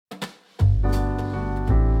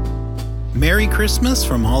Merry Christmas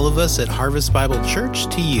from all of us at Harvest Bible Church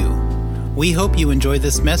to you. We hope you enjoy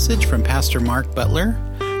this message from Pastor Mark Butler.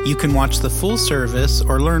 You can watch the full service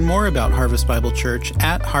or learn more about Harvest Bible Church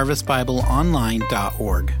at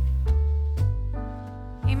harvestbibleonline.org.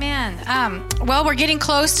 Amen. Well, we're getting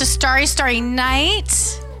close to Starry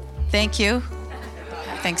Night. Thank you.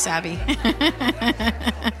 Thanks, Abby.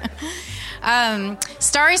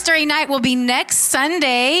 Starry Night will be next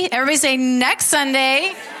Sunday. Everybody say next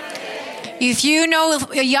Sunday. If you know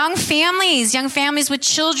young families with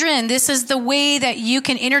children, this is the way that you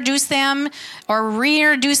can introduce them or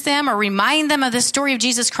reintroduce them or remind them of the story of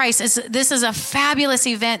Jesus Christ. This is a fabulous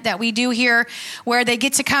event that we do here where they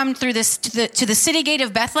get to come through this to the city gate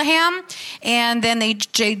of Bethlehem, and then they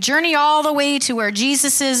journey all the way to where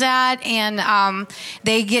Jesus is at, and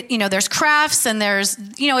they get, there's crafts, and there's,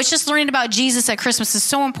 it's just learning about Jesus at Christmas is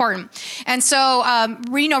so important. And so,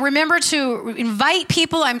 remember to invite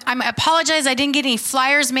people. I apologize, I didn't get any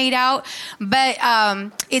flyers made out, but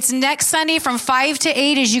it's next Sunday from 5 to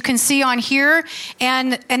 8, as you can see on here.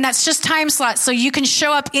 And that's just time slots. So you can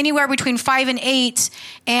show up anywhere between 5 and 8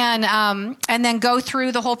 and then go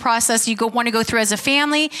through the whole process you want to go through as a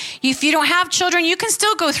family. If you don't have children, you can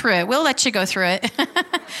still go through it. We'll let you go through it.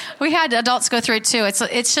 We had adults go through it too.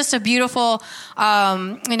 It's just a beautiful,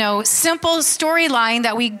 simple storyline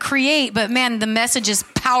that we create. But man, the message is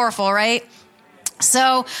powerful, right?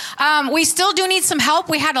 So we still do need some help.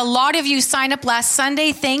 We had a lot of you sign up last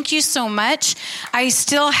Sunday. Thank you so much. I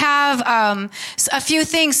still have a few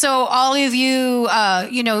things. So all of you,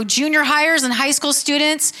 junior hires and high school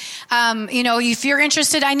students, if you're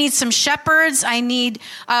interested, I need some shepherds. I need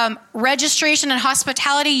registration and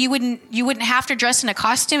hospitality. You wouldn't have to dress in a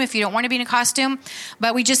costume if you don't want to be in a costume,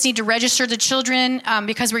 but we just need to register the children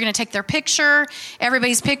because we're going to take their picture,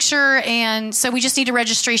 everybody's picture, and so we just need a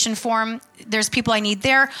registration form. There's people I need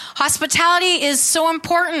there. Hospitality is so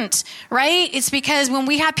important, right? It's because when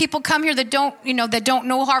we have people come here that don't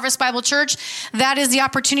know Harvest Bible Church, that is the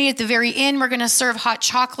opportunity at the very end. We're going to serve hot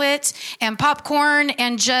chocolate and popcorn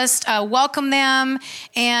and just welcome them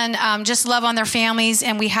and just love on their families.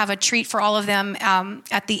 And we have a treat for all of them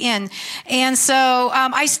at the end. And so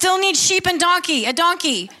I still need sheep and a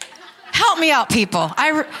donkey. Help me out, people.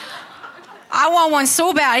 I want one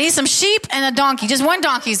so bad. I need some sheep and a donkey. Just one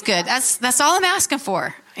donkey's good. That's all I'm asking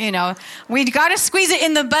for. We got to squeeze it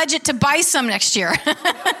in the budget to buy some next year.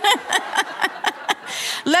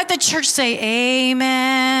 Let the church say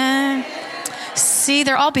amen. See,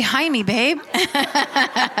 they're all behind me, babe.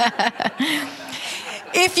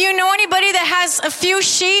 If you know anybody that has a few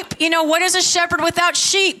sheep, what is a shepherd without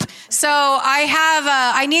sheep? So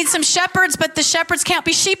I need some shepherds, but the shepherds can't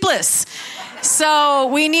be sheepless. So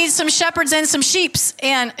we need some shepherds and some sheeps.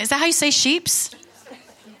 And is that how you say sheeps?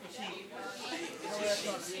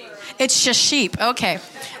 It's just sheep. Okay.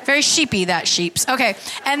 Very sheepy, that sheeps. Okay.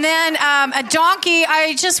 And then a donkey.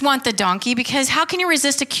 I just want the donkey because how can you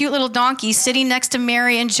resist a cute little donkey sitting next to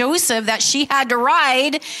Mary and Joseph that she had to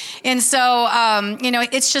ride? And so,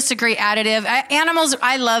 it's just a great additive. Animals,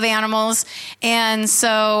 I love animals. And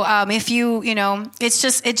so if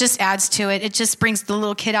it just adds to it. It just brings the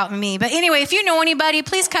little kid out in me. But anyway, if you know anybody,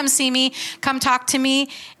 please come see me. Come talk to me.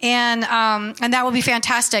 And that will be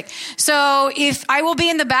fantastic. So if I will be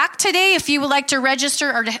in the back today, if you would like to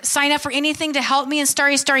register or to sign up for anything to help me in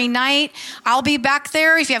Starry Night, I'll be back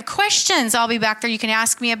there. If you have questions, I'll be back there. You can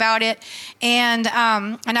ask me about it, and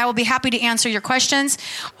I will be happy to answer your questions.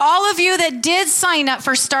 All of you that did sign up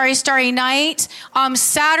for Starry Night,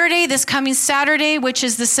 this coming Saturday, which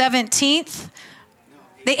is the 17th,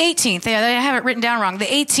 the 18th. Yeah, I have it written down wrong. The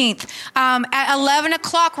 18th. At 11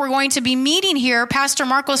 o'clock, we're going to be meeting here. Pastor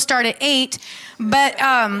Mark will start at 8, but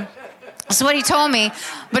that's what he told me.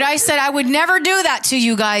 But I said I would never do that to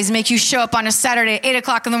you guys, make you show up on a Saturday at 8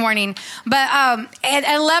 o'clock in the morning. But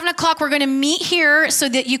at 11 o'clock, we're going to meet here so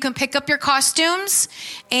that you can pick up your costumes.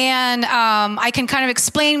 And I can kind of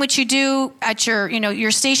explain what you do at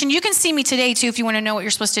your station. You can see me today, too, if you want to know what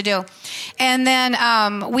you're supposed to do. And then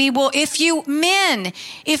we will, if you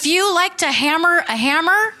like to hammer a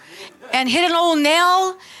hammer and hit an old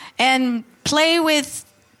nail and play with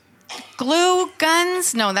glue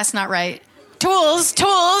guns, no, that's not right, tools,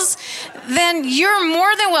 then you're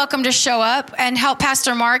more than welcome to show up and help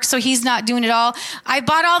Pastor Mark so he's not doing it all. I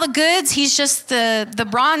bought all the goods. He's just the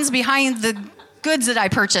bronze behind the goods that I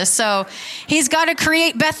purchased. So he's got to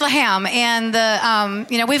create Bethlehem, and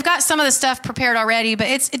we've got some of the stuff prepared already, but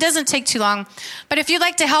it doesn't take too long. But if you'd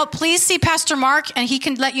like to help, please see Pastor Mark, and he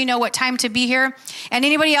can let you know what time to be here. And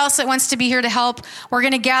anybody else that wants to be here to help, we're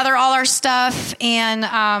going to gather all our stuff,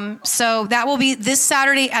 and so that will be this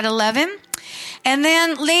Saturday at 11. And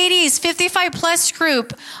then ladies, 55 plus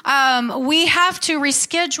group, we have to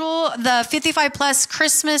reschedule the 55 plus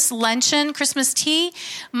Christmas luncheon, Christmas tea.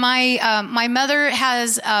 My mother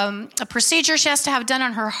has a procedure she has to have done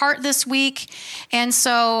on her heart this week. And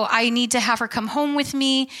so I need to have her come home with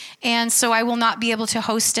me. And so I will not be able to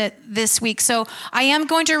host it this week. So I am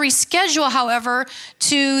going to reschedule, however,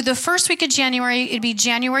 to the first week of January. It'd be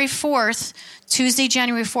January 4th, Tuesday,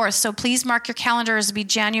 January 4th. So please mark your calendars to be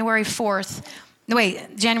January 4th.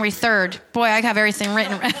 Wait, January 3rd. Boy, I have everything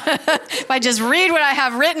written. If I just read what I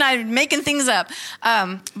have written, I'm making things up.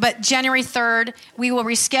 But January 3rd, we will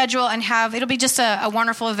reschedule and it'll be just a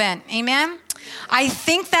wonderful event. Amen? I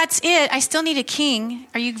think that's it. I still need a king.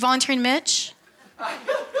 Are you volunteering, Mitch?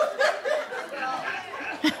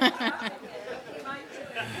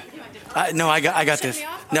 No, I got this.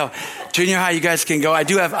 No, junior high, you guys can go.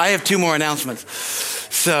 I have two more announcements.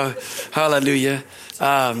 So, hallelujah.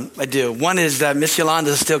 I do. One is that Miss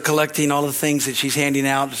Yolanda is still collecting all the things that she's handing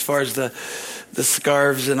out as far as the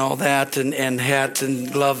scarves and all that, and hats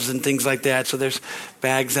and gloves and things like that. So there's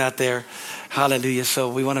bags out there. Hallelujah. So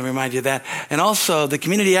we want to remind you of that. And also the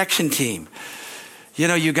community action team. You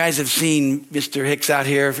know, you guys have seen Mr. Hicks out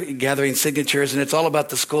here gathering signatures, and it's all about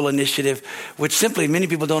the school initiative, which simply many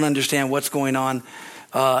people don't understand what's going on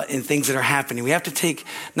in things that are happening. We have to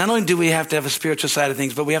not only do we have to have a spiritual side of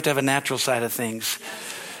things, but we have to have a natural side of things.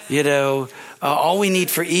 You know, all we need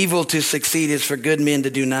for evil to succeed is for good men to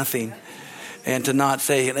do nothing and to not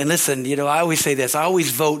say, and listen, you know, I always say this, I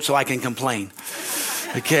always vote so I can complain.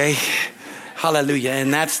 Okay? Hallelujah.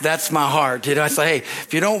 And that's my heart. You know, I say, hey,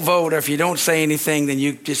 if you don't vote or if you don't say anything, then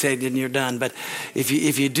you just say, then you're done. But if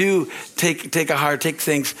you do take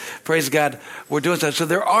things, praise God, we're doing so. So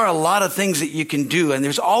there are a lot of things that you can do, and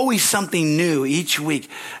there's always something new each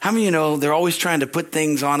week. How many of you know they're always trying to put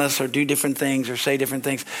things on us or do different things or say different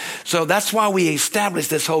things? So that's why we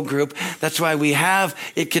established this whole group. That's why we have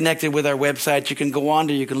it connected with our website. You can go on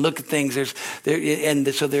there, you can look at things.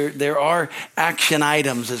 There are action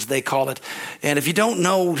items, as they call it. And if you don't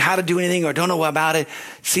know how to do anything or don't know about it,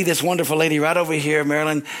 see this wonderful lady right over here,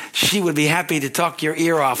 Marilyn. She would be happy to talk your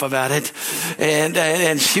ear off about it.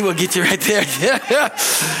 And she will get you right there.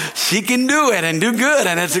 She can do it and do good.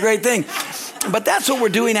 And it's a great thing. But that's what we're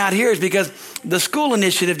doing out here, is because the school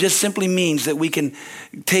initiative just simply means that we can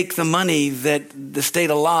take the money that the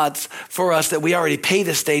state allots for us, that we already pay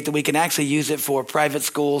the state, that we can actually use it for private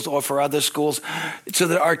schools or for other schools so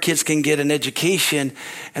that our kids can get an education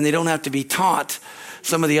and they don't have to be taught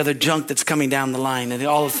some of the other junk that's coming down the line and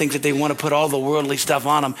all the things that they want to put all the worldly stuff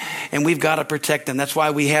on them. And we've got to protect them. That's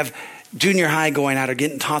why we have junior high going out or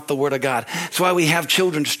getting taught the word of God. That's why we have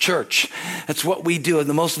children's church. That's what we do. And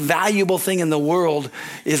the most valuable thing in the world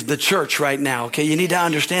is the church right now. Okay. You need to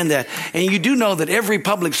understand that. And you do know that every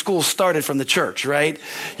public school started from the church, right?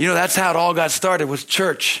 You know, that's how it all got started, was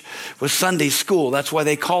church, was Sunday school. That's why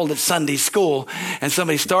they called it Sunday school. And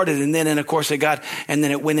somebody started, and then of course and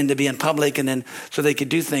then it went into being public, and then so they could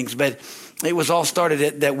do things. But it was all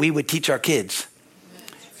started that we would teach our kids.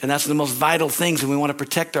 And that's the most vital things. And we want to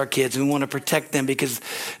protect our kids. And we want to protect them because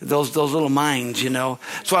those little minds, you know.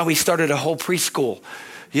 That's why we started a whole preschool.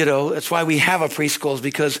 You know, that's why we have a preschool, is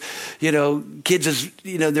because, you know, kids is,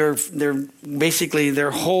 you know, they're basically their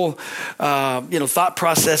whole, thought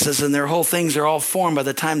processes and their whole things are all formed by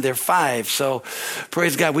the time they're 5. So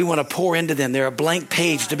praise God, we want to pour into them. They're a blank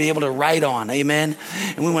page to be able to write on. Amen.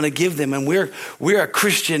 And we want to give them. And we're a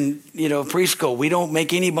Christian, you know, preschool. We don't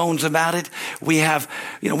make any bones about it. We have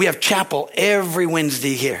chapel every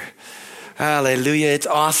Wednesday here. Hallelujah. It's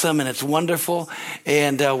awesome and it's wonderful.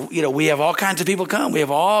 And, we have all kinds of people come. We have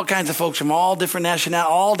all kinds of folks from all different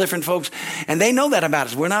nationalities, all different folks. And they know that about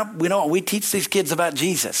us. We teach these kids about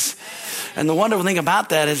Jesus. And the wonderful thing about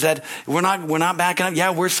that is that we're not backing up. Yeah,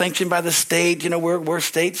 we're sanctioned by the state. You know, we're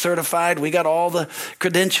state certified. We got all the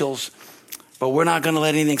credentials, but we're not going to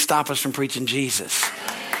let anything stop us from preaching Jesus.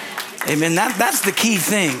 Amen. That's the key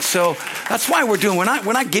thing. So that's why we're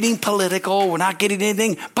not getting political. We're not getting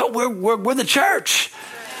anything, but we're the church.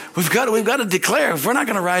 We've got to declare, if we're not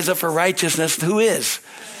going to rise up for righteousness, who is?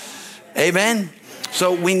 Amen.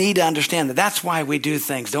 So we need to understand that. That's why we do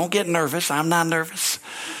things. Don't get nervous. I'm not nervous.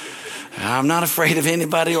 I'm not afraid of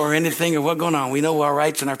anybody or anything or what's going on. We know our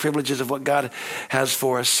rights and our privileges of what God has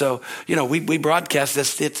for us. So, you know, we broadcast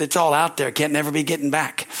this. It's all out there. Can't never be getting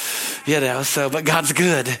back. You know, but God's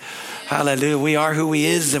good. Hallelujah. We are who he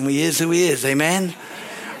is, and we is who he is. Amen.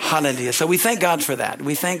 Hallelujah. So we thank God for that.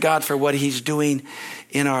 We thank God for what he's doing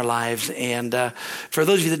in our lives. And for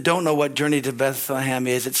those of you that don't know what Journey to Bethlehem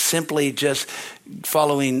is, it's simply just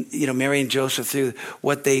following, Mary and Joseph through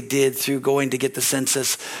what they did through going to get the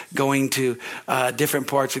census, going to different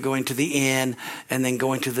parts of going to the inn, and then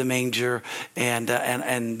going to the manger, and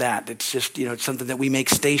that. It's just, it's something that we make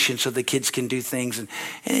stations so the kids can do things, and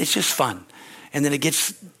it's just fun. And then it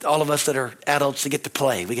gets all of us that are adults to get to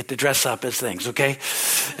play. We get to dress up as things, okay?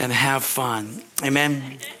 And have fun.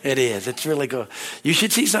 Amen? It is. It's really good. You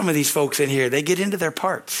should see some of these folks in here. They get into their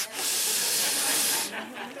parts.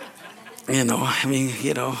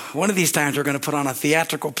 One of these times we're going to put on a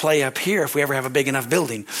theatrical play up here if we ever have a big enough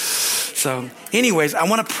building. So anyways, I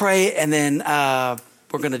want to pray, and then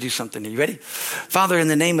we're going to do something. Are you ready? Father, in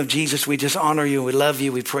the name of Jesus, we just honor you. We love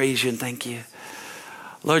you. We praise you and thank you.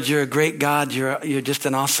 Lord, you're a great God. You're just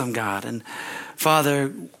an awesome God. And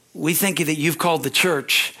Father, we thank you that you've called the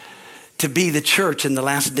church to be the church in the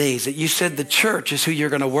last days, that you said the church is who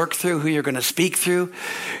you're going to work through, who you're going to speak through.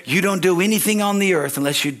 You don't do anything on the earth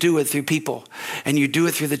unless you do it through people, and you do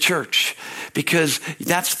it through the church, because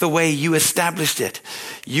that's the way you established it.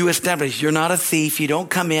 You're not a thief. You don't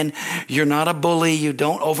come in. You're not a bully. You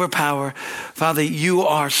don't overpower. Father, you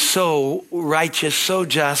are so righteous, so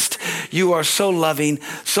just. You are so loving,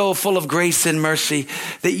 so full of grace and mercy,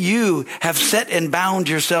 that you have set and bound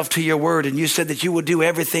yourself to your word. And you said that you will do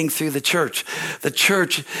everything through the church. The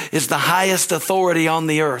church is the highest authority on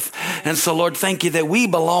the earth. And so, Lord, thank you that we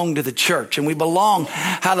belong to the church, and we belong,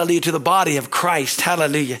 hallelujah, to the body of Christ.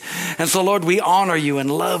 Hallelujah. And so, Lord, we honor you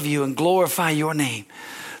and love you and glorify your name.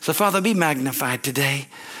 So, Father, be magnified today.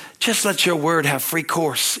 Just let your word have free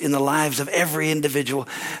course in the lives of every individual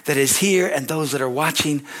that is here and those that are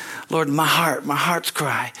watching. Lord, my heart's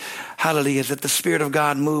cry, hallelujah, is that the Spirit of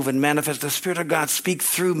God move and manifest. The Spirit of God speak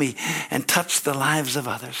through me and touch the lives of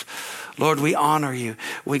others. Lord, we honor you.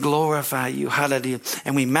 We glorify you, hallelujah,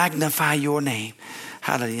 and we magnify your name,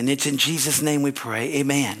 hallelujah. And it's in Jesus' name we pray,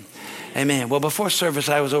 amen. Amen. Well, before service,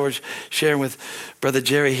 I was over sharing with Brother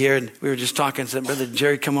Jerry here, and we were just talking. Said, Brother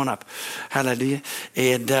Jerry, come on up. Hallelujah.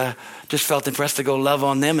 And just felt impressed to go love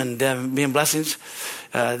on them and be in blessings.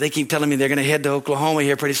 They keep telling me they're going to head to Oklahoma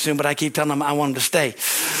here pretty soon, but I keep telling them I want them to stay.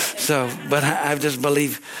 So, but I just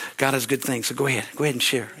believe God has good things. So go ahead and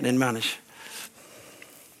share and admonish.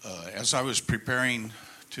 As I was preparing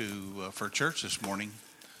for church this morning,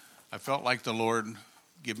 I felt like the Lord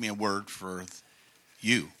give me a word for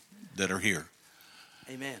you that are here.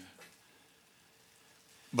 Amen.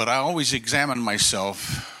 But I always examine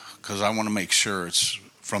myself because I want to make sure it's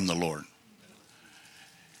from the Lord.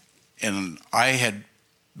 And I had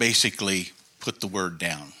basically put the word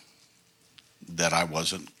down that I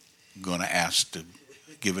wasn't going to ask to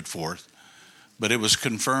give it forth. But it was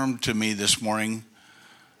confirmed to me this morning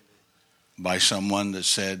by someone that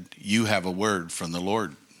said, you have a word from the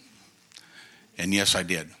Lord. And yes, I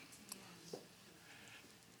did.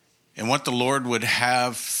 And what the Lord would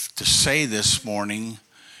have to say this morning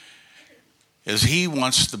is he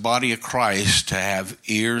wants the body of Christ to have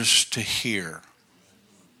ears to hear.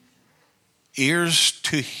 Ears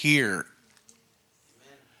to hear.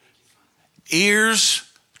 Ears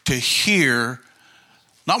to hear,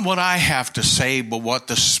 not what I have to say, but what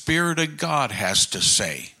the Spirit of God has to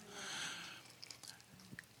say.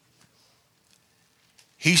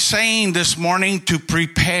 He's saying this morning to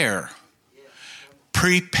prepare.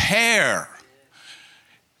 Prepare.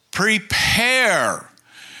 Prepare.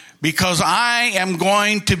 Because I am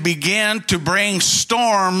going to begin to bring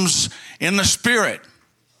storms in the spirit.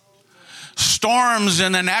 Storms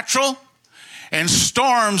in the natural and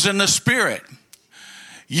storms in the spirit.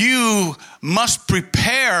 You must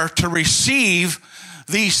prepare to receive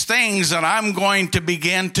these things that I'm going to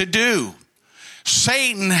begin to do.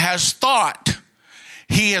 Satan has thought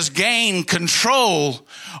he has gained control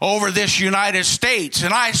over this United States.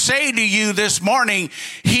 And I say to you this morning,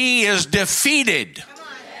 he is defeated.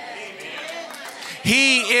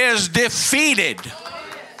 He is defeated.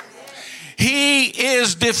 He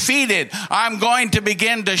is defeated. I'm going to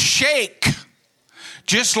begin to shake,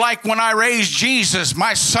 just like when I raised Jesus,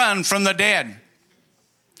 my son, from the dead.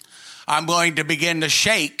 I'm going to begin to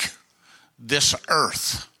shake this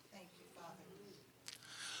earth.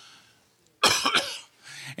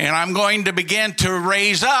 And I'm going to begin to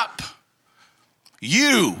raise up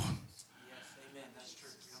you.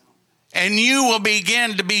 And you will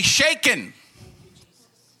begin to be shaken.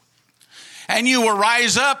 And you will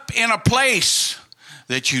rise up in a place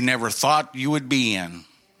that you never thought you would be in.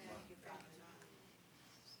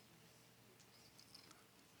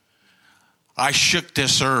 I shook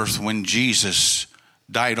this earth when Jesus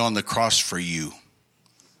died on the cross for you.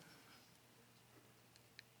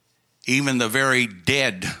 even the very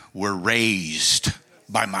dead were raised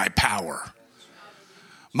by my power.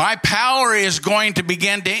 My power is going to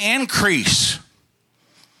begin to increase.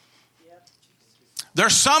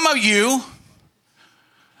 There's some of you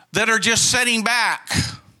that are just sitting back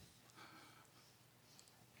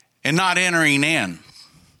and not entering in.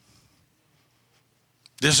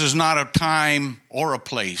 This is not a time or a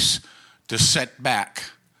place to sit back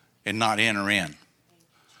and not enter in.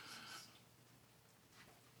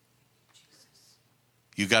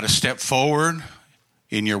 You got to step forward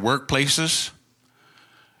in your workplaces.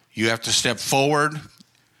 You have to step forward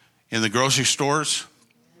in the grocery stores.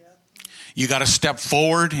 You got to step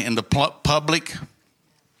forward in the public.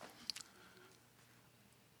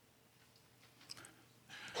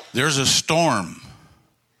 There's a storm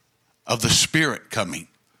of the Spirit coming.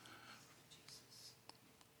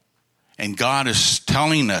 And God is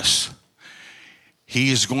telling us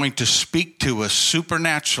He is going to speak to us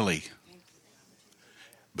supernaturally.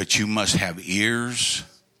 But you must have ears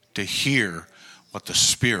to hear what the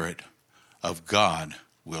Spirit of God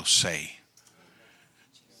will say.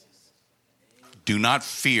 Do not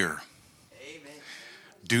fear.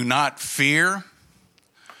 Do not fear.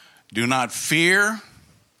 Do not fear.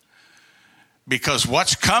 Because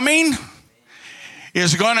what's coming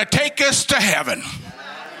is going to take us to heaven.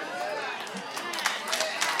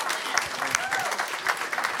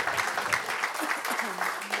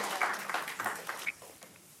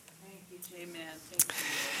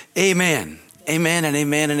 Amen. Amen and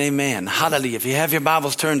amen and amen. Hallelujah. If you have your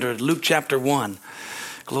Bibles, turn to Luke chapter 1.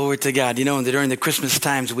 Glory to God. You know, during the Christmas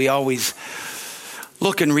times, we always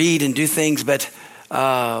look and read and do things. But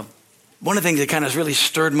one of the things that kind of really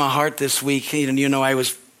stirred my heart this week, you know, I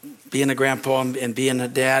was being a grandpa and being a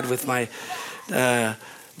dad with my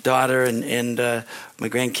daughter and my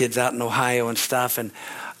grandkids out in Ohio and stuff. And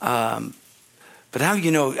but how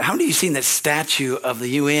many of you seen that statue of the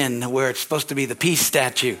UN where it's supposed to be the peace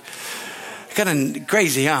statue? Kind of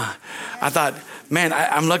crazy, huh? I thought, man,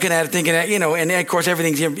 I'm looking at it thinking that, and of course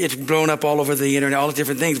it's blown up all over the internet, all the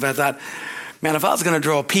different things. But I thought, man, if I was going to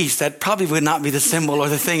draw a peace, that probably would not be the symbol or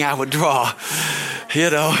the thing I would draw.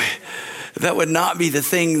 That would not be the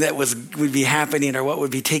thing that would be happening or what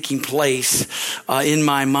would be taking place in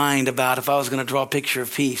my mind about if I was going to draw a picture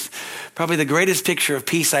of peace. Probably the greatest picture of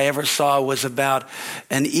peace I ever saw was about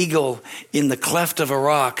an eagle in the cleft of a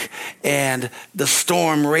rock and the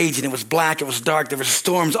storm raging. It was black, it was dark, there were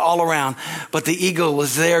storms all around, but the eagle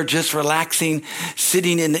was there just relaxing,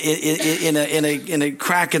 sitting in a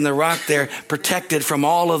crack in the rock there, protected from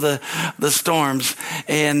all of the storms.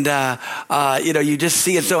 And you just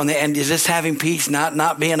see it so, and you're just having peace,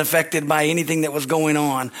 not being affected by anything that was going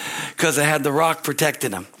on because it had the rock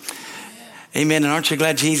protecting them. Amen. And aren't you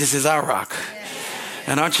glad Jesus is our rock?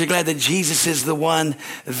 And aren't you glad that Jesus is the one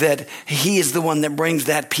that He is the one that brings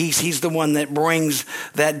that peace. He's the one that brings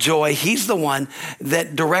that joy. He's the one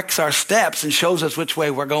that directs our steps and shows us which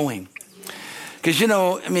way we're going. Because,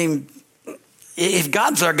 if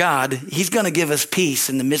God's our God, He's going to give us peace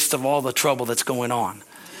in the midst of all the trouble that's going on.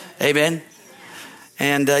 Amen.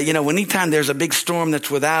 And, anytime there's a big storm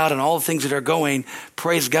that's without and all the things that are going,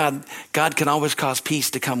 praise God, God can always cause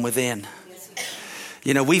peace to come within.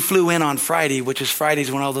 We flew in on Friday, which is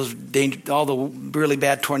Fridays when all the really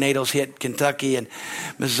bad tornadoes hit Kentucky and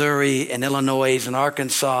Missouri and Illinois and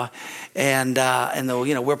Arkansas. And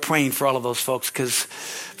we're praying for all of those folks because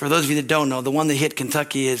for those of you that don't know, the one that hit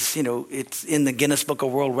Kentucky is, it's in the Guinness Book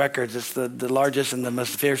of World Records. It's the largest and the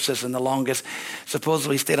most fiercest and the longest.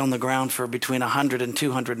 Supposedly stayed on the ground for between 100 and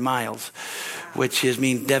 200 miles, which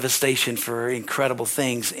means devastation for incredible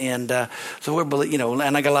things. And so we're,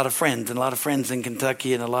 and I got a lot of friends in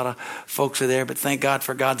Kentucky and a lot of folks are there, but thank God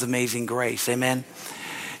for God's amazing grace. Amen.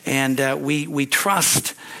 And we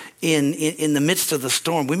trust in the midst of the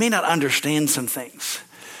storm. We may not understand some things.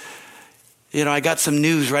 I got some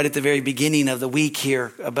news right at the very beginning of the week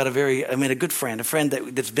here about a good friend,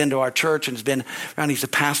 that's been to our church and has been around. He's a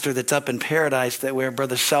pastor that's up in Paradise, where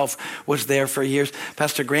Brother Self was there for years.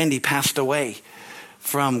 Pastor Grandy passed away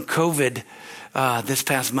from COVID this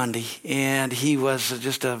past Monday, and he was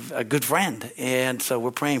just a good friend. And so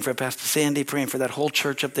we're praying for Pastor Sandy, praying for that whole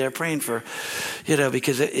church up there, praying for,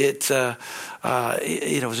 because it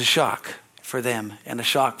was a shock for them and a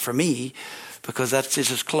shock for me, because that's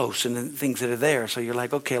just as close and the things that are there. So you're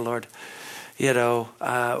like, okay, Lord,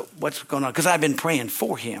 what's going on? Because I've been praying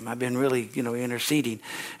for him. I've been really, interceding.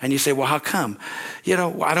 And you say, well, how come?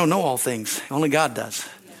 I don't know all things. Only God does.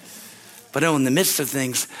 But in the midst of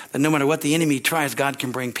things, that no matter what the enemy tries, God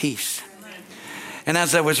can bring peace. And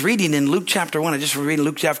as I was reading in Luke chapter 1, I just read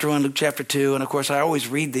Luke chapter 1, Luke chapter 2. And of course, I always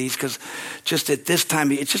read these because just at this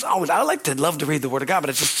time, it's just always, I love to read the Word of God, but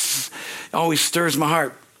it just always stirs my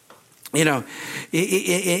heart. You know,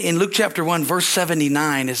 in Luke chapter 1, verse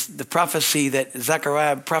 79 is the prophecy that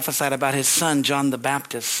Zechariah prophesied about his son, John the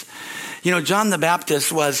Baptist. You know, John the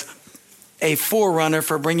Baptist was a forerunner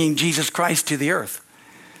for bringing Jesus Christ to the earth.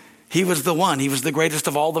 He was the one. He was the greatest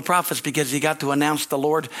of all the prophets because he got to announce the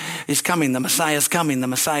Lord is coming. The Messiah is coming. The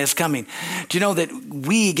Messiah is coming. Do you know that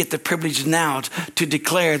we get the privilege now to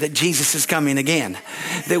declare that Jesus is coming again?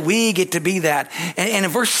 That we get to be that. And in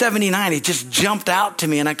verse 79, it just jumped out to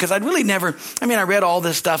me. And because I'd really never, I read all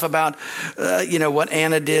this stuff about, what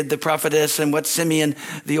Anna did, the prophetess, and what Simeon,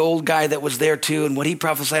 the old guy that was there too, and what he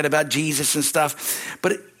prophesied about Jesus and stuff.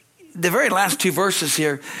 But the very last two verses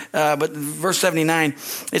here, but verse 79,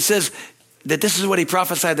 it says that this is what he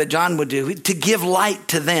prophesied that John would do, to give light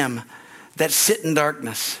to them that sit in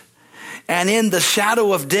darkness and in the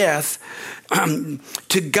shadow of death,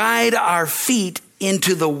 to guide our feet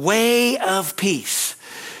into the way of peace.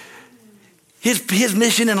 His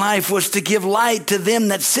mission in life was to give light to them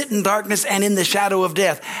that sit in darkness and in the shadow of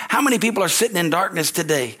death. How many people are sitting in darkness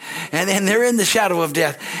today? And they're in the shadow of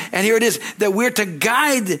death. And here it is, that we're to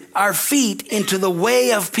guide our feet into the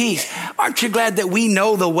way of peace. Aren't you glad that we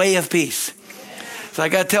know the way of peace? So I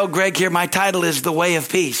got to tell Greg here, my title is The Way of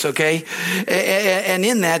Peace, okay? And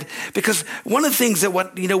in that, because one of the things that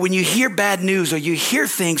when you hear bad news or you hear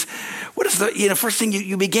things, what is the first thing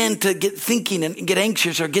you begin to get thinking and get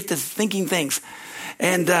anxious or get to thinking things.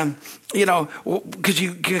 And, because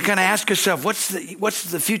you kind of ask yourself, what's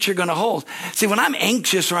the future going to hold? See, when I'm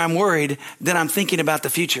anxious or I'm worried, then I'm thinking about the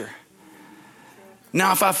future.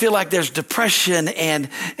 Now, if I feel like there's depression and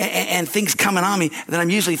things coming on me, then I'm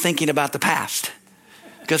usually thinking about the past.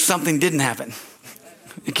 Because something didn't happen,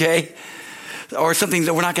 okay? Or something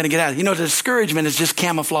that we're not going to get out of. Discouragement is just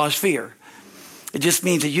camouflage fear. It just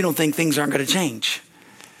means that you don't think things aren't going to change.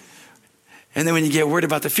 And then when you get worried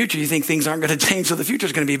about the future, you think things aren't going to change, so the future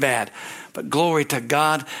is going to be bad. But glory to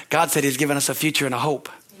God. God said he's given us a future and a hope.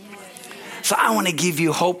 So I want to give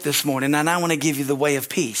you hope this morning, and I want to give you the way of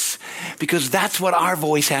peace, because that's what our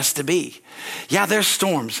voice has to be. Yeah, there's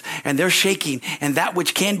storms and they're shaking, and that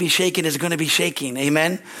which can be shaken is going to be shaking.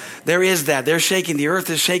 Amen. There is that. They're shaking. The earth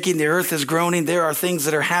is shaking. The earth is groaning. There are things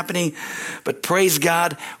that are happening, but praise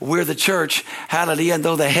God, we're the church. Hallelujah. And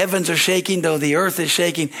though the heavens are shaking, though the earth is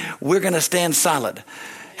shaking, we're going to stand solid.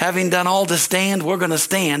 Having done all to stand, we're going to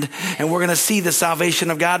stand, and we're going to see the salvation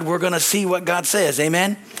of God. We're going to see what God says.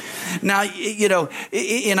 Amen. Now,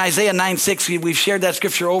 in Isaiah 9:6, we've shared that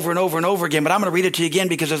scripture over and over and over again, but I'm going to read it to you again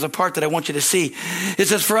because there's a part that I want you to see. It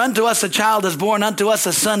says, "For unto us a child is born, unto us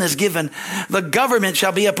a son is given. The government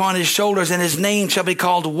shall be upon his shoulders, and his name shall be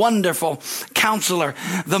called Wonderful, Counselor,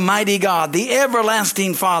 the Mighty God, the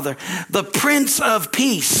Everlasting Father, the Prince of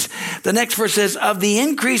Peace." The next verse says, "Of the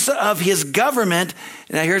increase of his government,"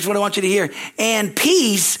 now here's what I want you to hear, "and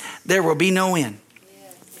peace there will be no end."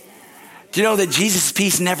 Do you know that Jesus'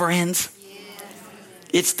 peace never ends?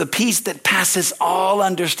 It's the peace that passes all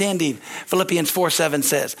understanding. Philippians 4:7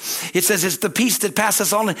 says. It says it's the peace that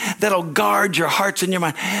passes all, that'll guard your hearts and your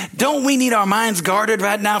mind. Don't we need our minds guarded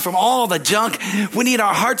right now from all the junk? We need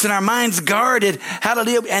our hearts and our minds guarded.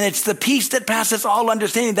 Hallelujah. And it's the peace that passes all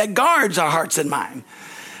understanding that guards our hearts and mind.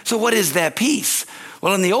 So what is that peace?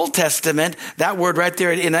 Well, in the Old Testament, that word right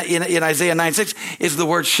there in Isaiah 9:6 is the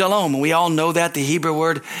word shalom. And we all know that, the Hebrew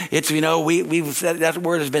word. It's, we've said that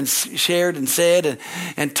word has been shared and said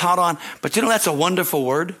and taught on. But that's a wonderful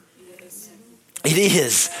word. It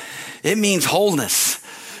is. It means wholeness.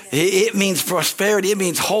 It means prosperity. It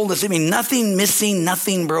means wholeness. It means nothing missing,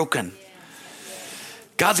 nothing broken.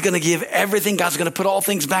 God's going to give everything. God's going to put all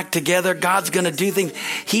things back together. God's going to do things.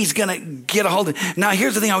 He's going to get a hold of it. Now,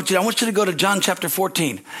 here's the thing I want you to go to John chapter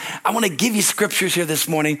 14. I want to give you scriptures here this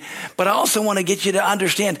morning, but I also want to get you to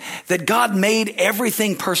understand that God made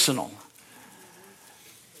everything personal.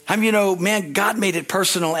 God made it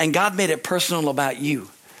personal, and God made it personal about you.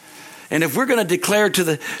 And if we're going to declare to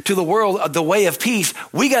the world the way of peace,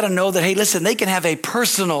 we got to know that, hey, listen, they can have a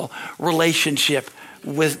personal relationship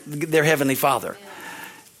with their Heavenly Father.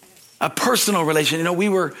 A personal relation. We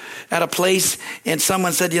were at a place and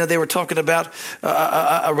someone said, they were talking about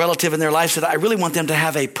a relative in their life, said, I really want them to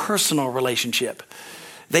have a personal relationship.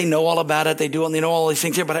 They know all about it. They know all these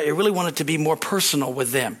things here, but I really want it to be more personal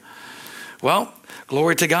with them. Well,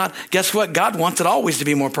 glory to God. Guess what? God wants it always to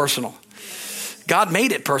be more personal. God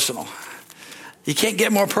made it personal. You can't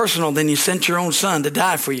get more personal than you sent your own son to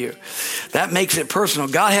die for you. That makes it personal.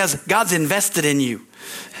 God's invested in you.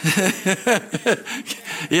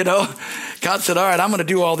 God said, all right, I'm going to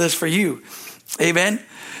do all this for you. Amen.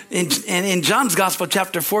 In John's Gospel,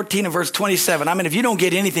 chapter 14 and verse 27, I mean, if you don't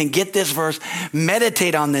get anything, get this verse,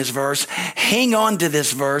 meditate on this verse, hang on to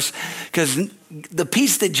this verse, because the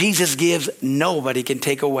peace that Jesus gives, nobody can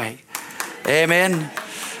take away. Amen.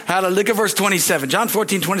 Hallelujah. Look at verse 27. John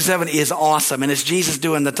 14:27 is awesome. And it's Jesus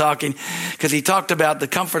doing the talking, because he talked about the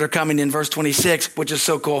comforter coming in verse 26, which is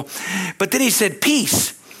so cool. But then he said,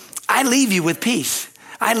 peace. I leave you with peace.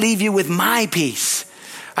 I leave you with my peace.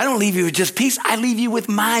 I don't leave you with just peace. I leave you with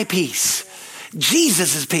my peace.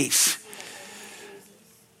 Jesus' peace.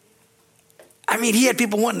 I mean, he had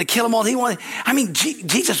people wanting to kill him all.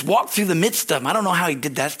 Jesus walked through the midst of them. I don't know how he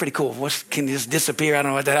did that. It's pretty cool. Can he just disappear? I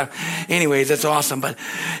don't know what that. Anyways, that's awesome. But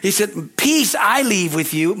he said, peace I leave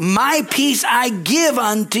with you. My peace I give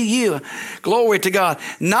unto you. Glory to God.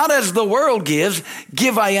 Not as the world gives,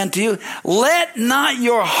 give I unto you. Let not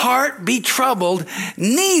your heart be troubled,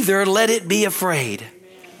 neither let it be afraid.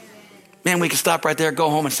 Man, we can stop right there, go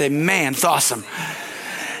home and say, man, it's awesome.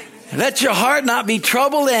 Let your heart not be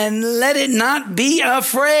troubled and let it not be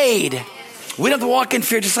afraid. We don't have to walk in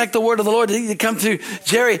fear, just like the word of the Lord that come through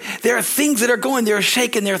Jerry. There are things that are going, they're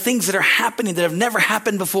shaking. There are things that are happening that have never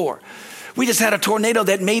happened before. We just had a tornado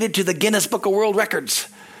that made it to the Guinness Book of World Records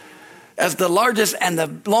as the largest and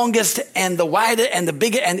the longest and the widest and the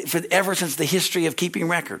biggest and ever since the history of keeping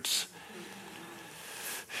records.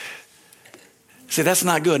 See, that's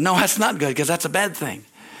not good. No, that's not good, because that's a bad thing.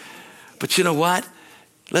 But you know what?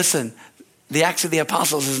 Listen, the Acts of the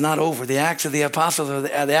Apostles is not over. The Acts of the Apostles are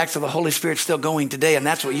the Acts of the Holy Spirit still going today. And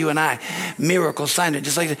that's what you and I, miracles, signs,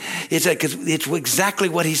 just like it's because it's exactly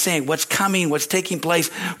what he's saying. What's coming, what's taking place,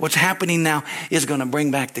 what's happening now is going to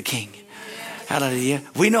bring back the King. Hallelujah.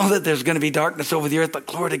 We know that there's going to be darkness over the earth, but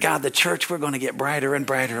glory to God, the church, we're going to get brighter and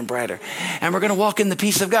brighter and brighter. And we're going to walk in the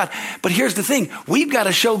peace of God. But here's the thing. We've got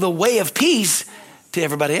to show the way of peace to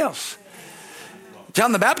everybody else.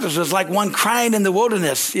 John the Baptist was like one crying in the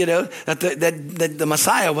wilderness, that the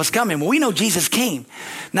Messiah was coming. Well, we know Jesus came.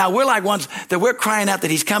 Now we're like ones that we're crying out that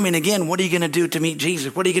he's coming again. What are you going to do to meet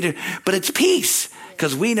Jesus? What are you going to do? But it's peace,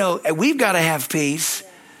 because we know we've got to have peace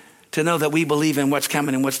to know that we believe in what's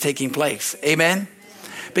coming and what's taking place. Amen?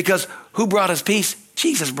 Because who brought us peace?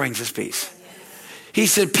 Jesus brings us peace. He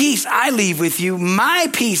said, peace I leave with you, my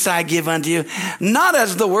peace I give unto you, not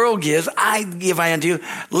as the world gives, I give unto you.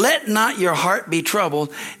 Let not your heart be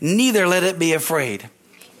troubled, neither let it be afraid.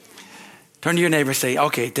 Turn to your neighbor and say,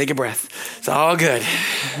 okay, take a breath. It's all good.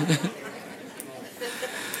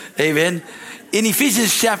 Amen. In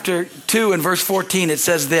Ephesians chapter 2 and verse 14, it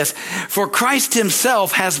says this, for Christ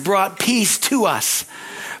himself has brought peace to us.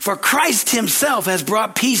 For Christ himself has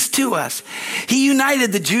brought peace to us. He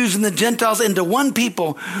united the Jews and the Gentiles into one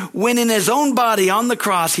people when in his own body on the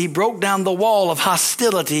cross, he broke down the wall of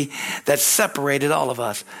hostility that separated all of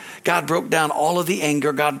us. God broke down all of the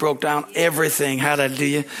anger. God broke down everything.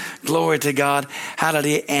 Hallelujah. Glory to God.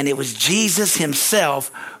 Hallelujah. And it was Jesus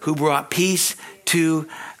himself who brought peace to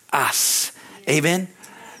us. Amen.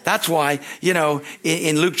 That's why,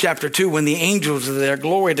 in Luke chapter 2, when the angels are there,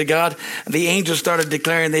 glory to God, the angels started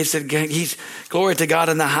declaring, they said, he's glory to God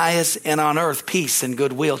in the highest, and on earth, peace and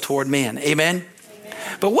goodwill toward men. Amen?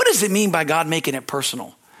 But what does it mean by God making it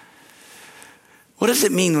personal? What does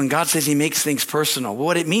it mean when God says he makes things personal? Well,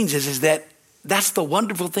 what it means is that that's the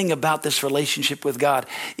wonderful thing about this relationship with God,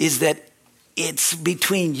 is that it's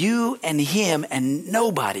between you and him, and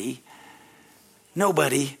nobody,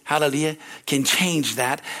 hallelujah, can change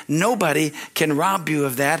that. Nobody can rob you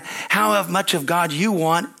of that. How much of God you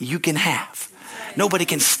want, you can have. Nobody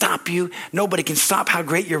can stop you. Nobody can stop how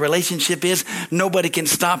great your relationship is. Nobody can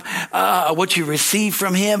stop what you receive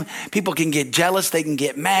from him. People can get jealous. They can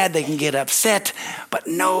get mad. They can get upset. But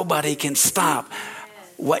nobody can stop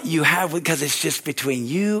what you have, because it's just between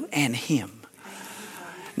you and him.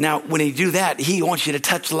 Now, when he do that, he wants you to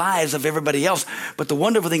touch lives of everybody else. But the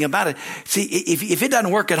wonderful thing about it, see, if it doesn't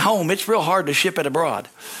work at home, it's real hard to ship it abroad.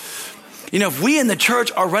 If we in the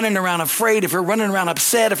church are running around afraid, if we're running around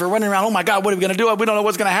upset, if we're running around, oh my God, what are we going to do? We don't know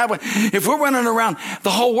what's going to happen. If we're running around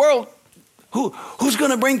the whole world, who's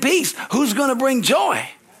going to bring peace? Who's going to bring joy?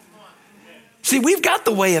 See, we've got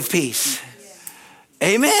the way of peace.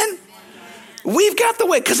 Amen. We've got the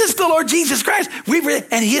way, because it's the Lord Jesus Christ.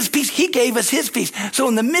 And his peace, he gave us his peace. So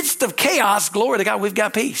in the midst of chaos, glory to God, we've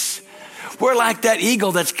got peace. We're like that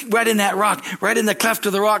eagle that's right in that rock, right in the cleft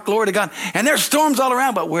of the rock, glory to God. And there's storms all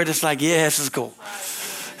around, but we're just like, yeah, this is cool.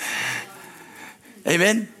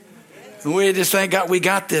 Amen. We just thank God we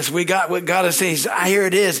got this. We got what God is saying. Here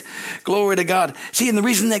it is. Glory to God. See, and the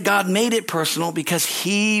reason that God made it personal, because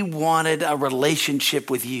he wanted a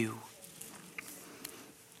relationship with you.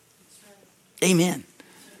 Amen.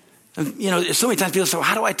 So many times people say, well,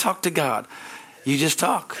 how do I talk to God? You just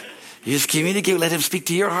talk. You just communicate, let him speak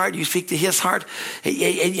to your heart. You speak to his heart,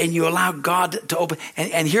 and you allow God to open.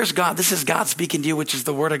 And here's God. This is God speaking to you, which is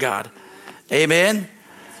the word of God. Amen.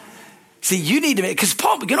 See, you need to make, because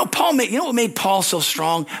Paul made, what made Paul so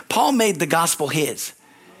strong? Paul made the gospel his.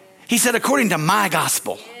 He said, according to my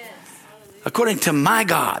gospel, according to my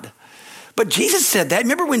God. But Jesus said that.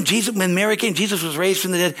 Remember when Mary came, Jesus was raised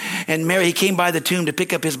from the dead, and Mary, he came by the tomb to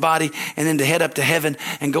pick up his body and then to head up to heaven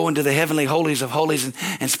and go into the heavenly holies of holies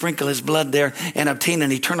and sprinkle his blood there and obtain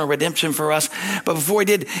an eternal redemption for us. But before he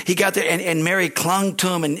did, he got there and Mary clung to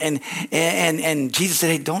him and Jesus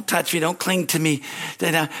said, hey, don't touch me, don't cling to me.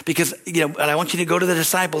 Because, I want you to go to the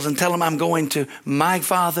disciples and tell them I'm going to my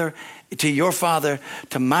Father, to your Father,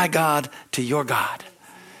 to my God, to your God.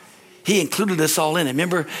 He included us all in it.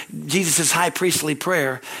 Remember Jesus' high priestly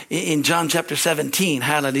prayer in John chapter 17.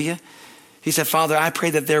 Hallelujah. He said, Father, I pray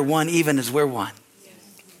that they're one even as we're one. Yes.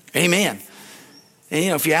 Amen.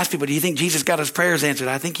 And if you ask people, do you think Jesus got his prayers answered?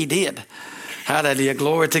 I think he did. Hallelujah.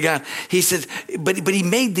 Glory to God. He said, but he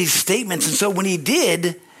made these statements. And so when he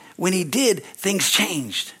did, things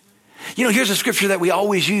changed. Here's a scripture that we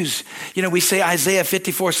always use. We say Isaiah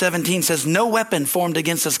 54:17 says, no weapon formed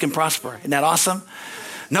against us can prosper. Isn't that awesome?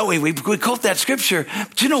 No, we quote that scripture.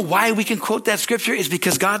 Do you know why we can quote that scripture? It's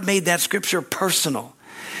because God made that scripture personal.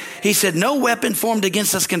 He said, no weapon formed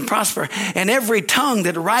against us can prosper. And every tongue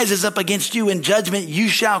that rises up against you in judgment, you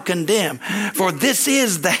shall condemn. For this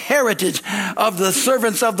is the heritage of the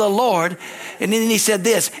servants of the Lord. And then he said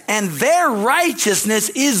this, and their righteousness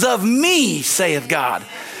is of me, saith God.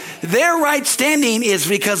 Their right standing is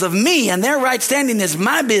because of me, and their right standing is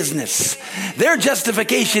my business. Their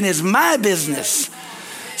justification is my business.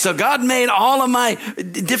 So God made all of my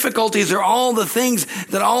difficulties or all these things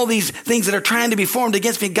that are trying to be formed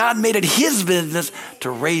against me, God made it his business to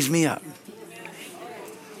raise me up.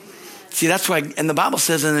 See, that's why, and the Bible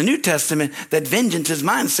says in the New Testament that vengeance is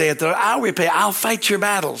mine, saith the Lord. I'll repay, I'll fight your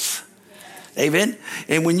battles. Amen.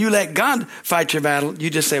 And when you let God fight your battle, you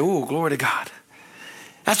just say, oh, glory to God.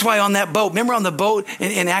 That's why on that boat, remember on the boat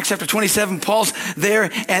in Acts chapter 27, Paul's there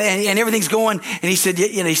and everything's going. And he said,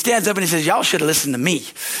 he stands up and he says, y'all should have listened to me.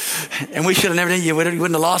 And we should have never done, you wouldn't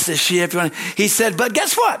have lost this ship. He said, but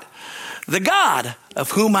guess what? The God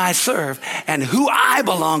of whom I serve and who I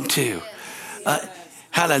belong to.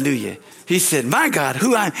 Hallelujah. He said, my God,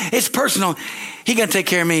 it's personal. He's going to take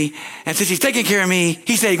care of me. And since he's taking care of me,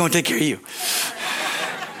 he said he's going to take care of you.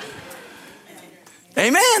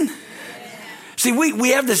 Amen. See, we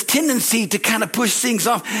have this tendency to kind of push things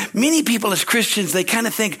off. Many people as Christians, they kind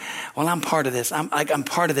of think, well, I'm part of this. I'm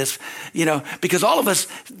part of this, because all of us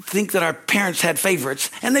think that our parents had favorites,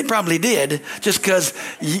 and they probably did, just because,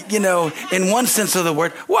 in one sense of the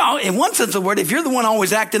word, if you're the one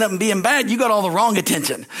always acting up and being bad, you got all the wrong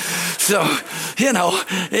attention. So,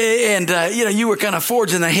 you were kind of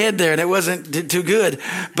forging ahead there, and it wasn't too good.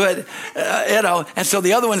 But, and so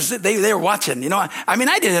the other ones, they were watching.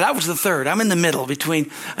 I did it. I was the third. I'm in the middle between,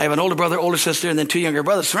 I have an older brother, older sister, and then two younger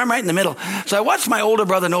brothers. So I'm right in the middle. So I watched my older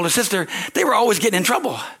brother and older sister. They were always getting in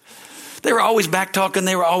trouble. They were always back talking.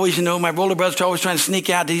 They were always, my older brother's always trying to sneak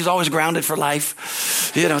out. He's always grounded for life,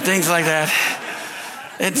 things like that.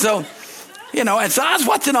 And so, and so I was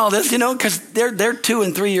watching all this, because they're 2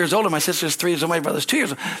 and 3 years older. My sister's 3 years old. My brother's 2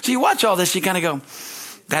 years old. So you watch all this, you kind of go,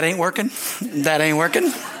 that ain't working. That ain't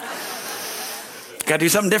working. Got to do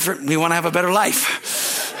something different. We want to have a better life.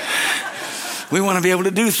 We want to be able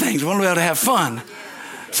to do things. We want to be able to have fun.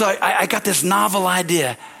 So I got this novel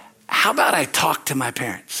idea. How about I talk to my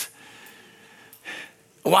parents?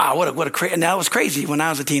 Wow, what a crazy. Now it was crazy when I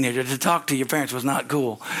was a teenager. To talk to your parents was not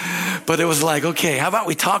cool. But it was like, okay, how about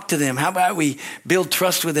we talk to them? How about we build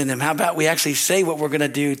trust within them? How about we actually say what we're going to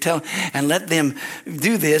do, and let them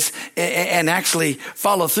do this and actually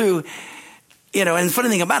follow through? And the funny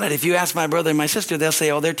thing about it, if you ask my brother and my sister, they'll say,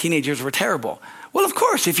 oh, their teenagers were terrible. Well, of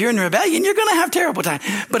course, if you're in rebellion, you're going to have terrible time.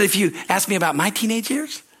 But if you ask me about my teenage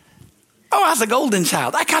years, I was a golden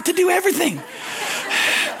child. I got to do everything.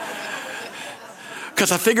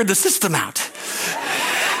 Because I figured the system out.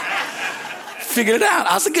 Figured it out.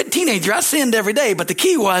 I was a good teenager. I sinned every day. But the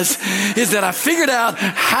key is that I figured out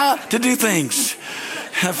how to do things.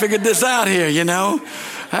 I figured this out here,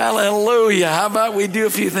 Hallelujah. How about we do a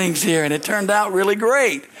few things here? And it turned out really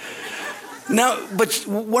great. Now, but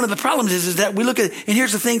one of the problems is that we look at, and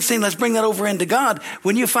here's the thing, saying, let's bring that over into God.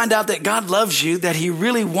 When you find out that God loves you, that he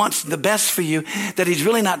really wants the best for you, that he's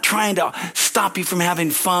really not trying to stop you from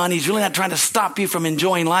having fun. He's really not trying to stop you from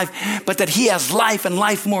enjoying life, but that he has life and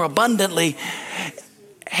life more abundantly.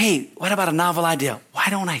 Hey, what about a novel idea? Why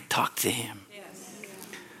don't I talk to him? Yeah.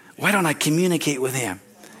 Why don't I communicate with him?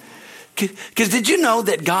 Because did you know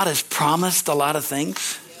that God has promised a lot of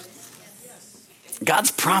things?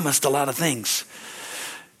 God's promised a lot of things.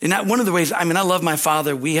 And one of the ways, I love my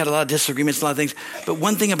father. We had a lot of disagreements, a lot of things. But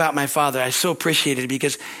one thing about my father, I so appreciated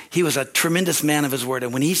because he was a tremendous man of his word.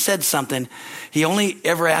 And when he said something, he only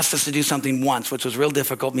ever asked us to do something once, which was real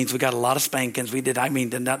difficult. It means we got a lot of spankings. We did,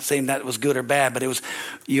 not saying that was good or bad, but it was,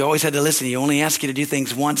 you always had to listen. He only asked you to do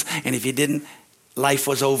things once. And if you didn't, life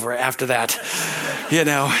was over after that,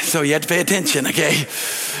 so you had to pay attention, okay?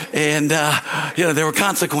 And, there were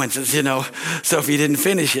consequences, so if you didn't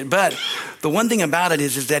finish it. But the one thing about it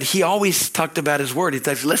is that he always talked about his word. He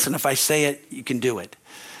says, listen, if I say it, you can do it.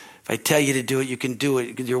 If I tell you to do it, you can do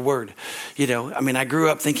it, your word. I grew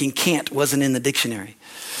up thinking can't wasn't in the dictionary.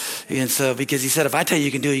 And so, because he said, if I tell you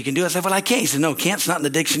you can do it, you can do it. I said, well, I can't. He said, no, can't's not in the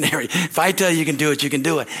dictionary. If I tell you you can do it, you can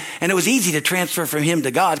do it. And it was easy to transfer from him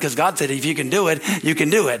to God because God said, if you can do it, you can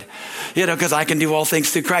do it. Because I can do all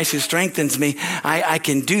things through Christ who strengthens me. I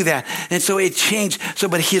can do that. And so it changed.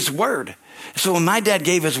 But his word. So when my dad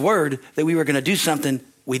gave his word that we were going to do something,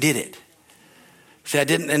 we did it. See, I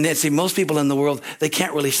didn't, and see, most people in the world, they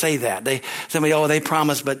can't really say that. They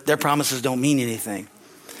promise, but their promises don't mean anything.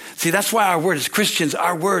 See, that's why our word as Christians,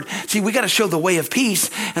 we got to show the way of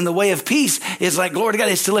peace. And the way of peace is like, glory to God,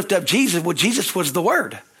 is to lift up Jesus. Well, Jesus was the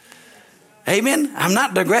word. Amen. I'm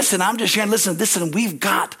not digressing. I'm just sharing. Listen, we've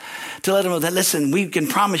got to let them know that, listen, we can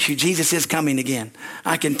promise you Jesus is coming again.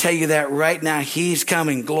 I can tell you that right now. He's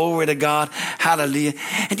coming. Glory to God. Hallelujah.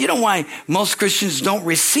 And you know why most Christians don't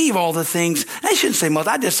receive all the things? I shouldn't say most.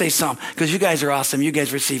 I just say some because you guys are awesome. You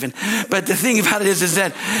guys receiving. But the thing about it is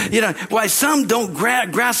that, why some don't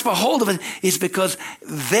grasp a hold of it is because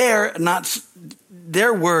their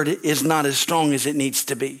word is not as strong as it needs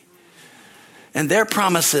to be. And their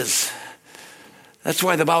promises. That's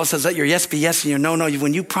why the Bible says let your yes be yes and your no.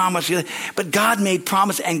 When you promise, but God made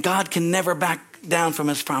promise and God can never back down from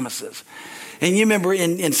his promises. And you remember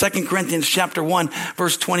in 2 Corinthians chapter 1,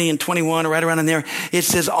 verse 20 and 21, right around in there, it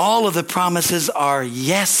says all of the promises are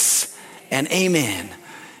yes and amen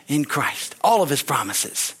in Christ. All of his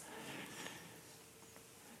promises.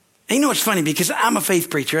 And it's funny because I'm a faith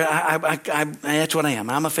preacher. That's what I am.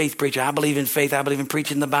 I'm a faith preacher. I believe in faith. I believe in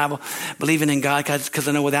preaching the Bible, believing in God because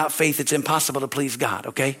I know without faith it's impossible to please God,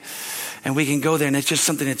 okay? And we can go there and it's just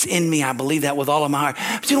something that's in me. I believe that with all of my heart.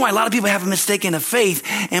 But you know why a lot of people have a mistaken of faith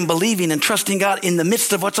and believing and trusting God in the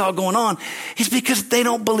midst of what's all going on? It's because they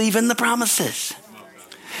don't believe in the promises.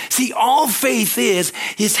 See, all faith is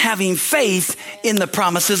having faith in the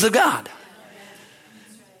promises of God.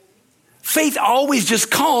 Faith always just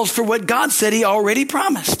calls for what God said he already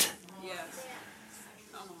promised.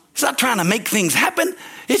 It's not trying to make things happen.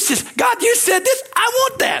 It's just, God, you said this. I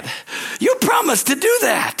want that. You promised to do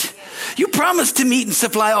that. You promised to meet and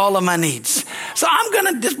supply all of my needs. So I'm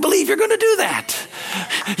going to just believe you're going to do that.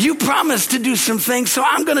 You promised to do some things. So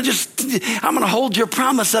I'm going to hold your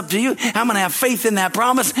promise up to you. I'm going to have faith in that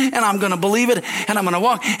promise and I'm going to believe it and I'm going to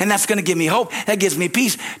walk. And that's going to give me hope. That gives me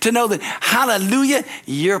peace to know that, hallelujah,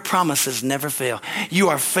 your promises never fail. You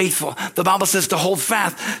are faithful. The Bible says to hold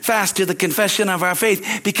fast to the confession of our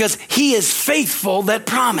faith because he is faithful that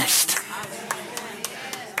promised.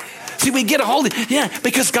 See, we get a hold of it.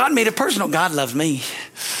 Because God made it personal. God loves me.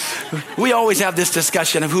 We always have this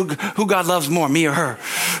discussion of who God loves more, me or her.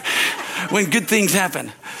 When good things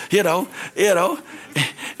happen, and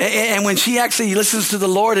when she actually listens to the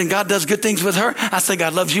Lord and God does good things with her, I say,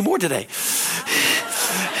 God loves you more today.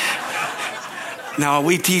 Now,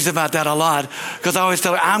 we tease about that a lot because I always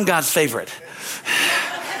tell her, I'm God's favorite.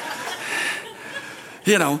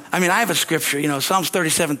 I have a scripture, Psalms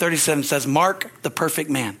 37:37 says, mark the perfect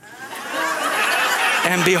man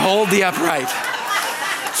and behold the upright.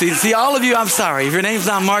 See, all of you, I'm sorry. If your name's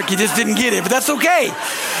not Mark, you just didn't get it, but that's okay.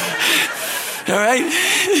 All right?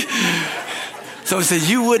 So he said,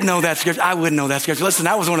 you would know that scripture. I wouldn't know that scripture. Listen,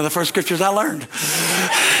 that was one of the first scriptures I learned.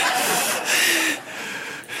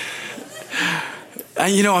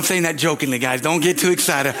 And I'm saying that jokingly, guys. Don't get too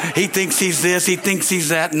excited. He thinks he's this. He thinks he's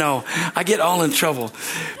that. No, I get all in trouble.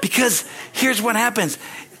 Because here's what happens.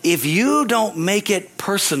 If you don't make it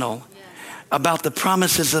personal about the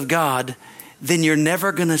promises of God, then you're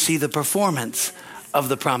never going to see the performance of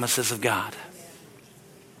the promises of God.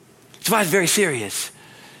 That's why it's very serious.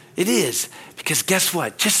 It is. Because guess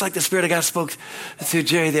what? Just like the Spirit of God spoke through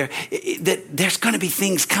Jerry there, that there's going to be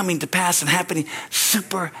things coming to pass and happening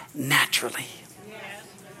supernaturally.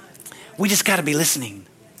 We just got to be listening.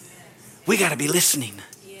 We got to be listening.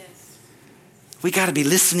 We got to be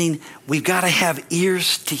listening. We've got to have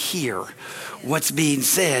ears to hear what's being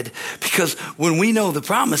said. Because when we know the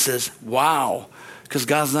promises, wow. Because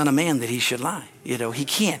God's not a man that he should lie. He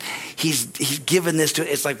can't. He's given this to,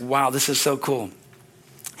 it's like, wow, this is so cool.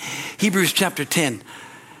 Hebrews chapter 10,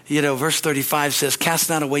 verse 35 says, cast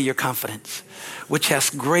not away your confidence, which has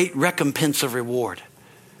great recompense of reward.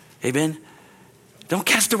 Amen. Don't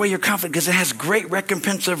cast away your confidence because it has great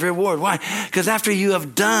recompense of reward. Why? Because after you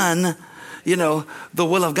have done, the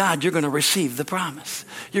will of God, you're going to receive the promise.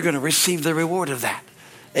 You're going to receive the reward of that.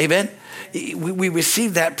 Amen. We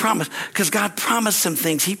receive that promise because God promised some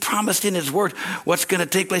things. He promised in his word what's going to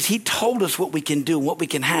take place. He told us what we can do, what we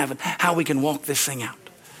can have, and how we can walk this thing out.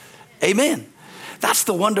 Amen. That's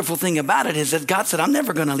the wonderful thing about it is that God said, I'm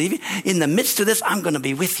never going to leave you. In the midst of this, I'm going to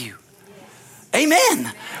be with you.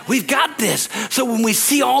 Amen. We've got this. So when we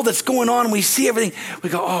see all that's going on and we see everything, we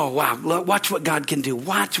go, oh, wow, look, watch what God can do.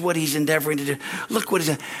 Watch what he's endeavoring to do. Look what he's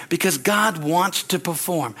doing. Because God wants to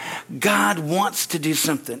perform. God wants to do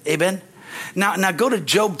something. Amen. Now go to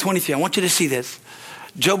Job 23. I want you to see this.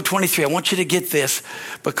 Job 23. I want you to get this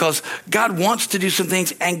because God wants to do some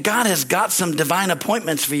things and God has got some divine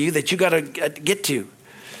appointments for you that you got to get to.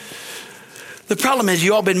 The problem is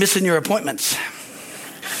you all been missing your appointments.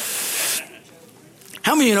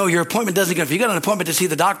 How many of you know your appointment doesn't go? If you got an appointment to see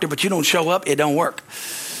the doctor, but you don't show up, it don't work.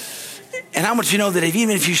 And how much you know that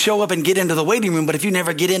even if you show up and get into the waiting room, but if you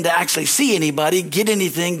never get in to actually see anybody, get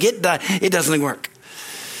anything, it doesn't work.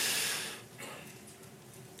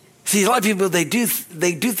 See, a lot of people, they do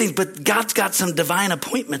things, but God's got some divine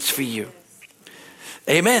appointments for you.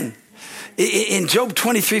 Amen. In Job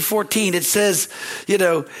 23:14, it says, in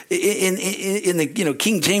the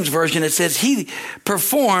King James Version, it says, he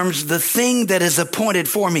performs the thing that is appointed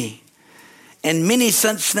for me, and many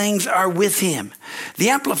such things are with him. The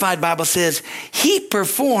Amplified Bible says, he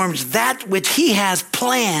performs that which he has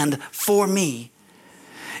planned for me.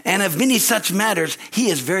 And of many such matters, he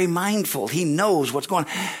is very mindful. He knows what's going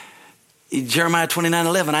on. Jeremiah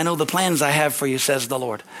 29:11, I know the plans I have for you, says the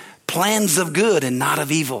Lord. Plans of good and not of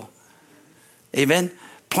evil. Amen.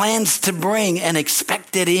 Plans to bring an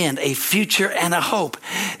expected end, a future and a hope.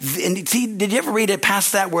 And see, did you ever read it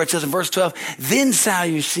past that where it says in verse 12, then shall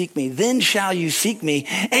you seek me,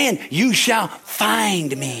 and you shall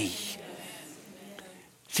find me.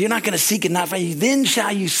 So you're not going to seek and not find you. Then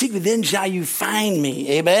shall you seek me, then shall you find me.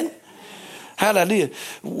 Amen. Hallelujah.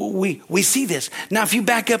 We see this. Now, if you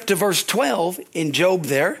back up to verse 12 in Job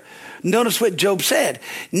there, notice what Job said.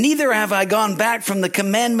 Neither have I gone back from the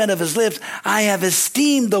commandment of his lips. I have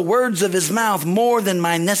esteemed the words of his mouth more than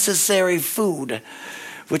my necessary food.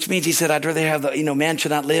 Which means he said, I'd rather have man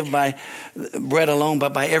should not live by bread alone,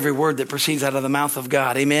 but by every word that proceeds out of the mouth of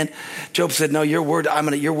God. Amen. Job said, no, your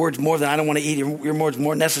word's more than I don't want to eat. Your word's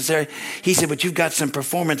more necessary. He said, but you've got some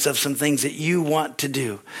performance of some things that you want to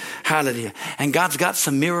do. Hallelujah. And God's got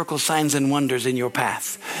some miracle signs and wonders in your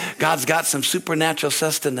path. God's got some supernatural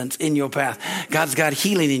sustenance in your path. God's got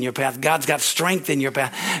healing in your path. God's got strength in your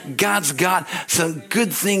path. God's got some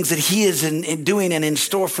good things that he is in doing and in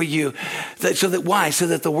store for you. So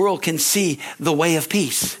that the world can see the way of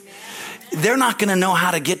peace. They're not going to know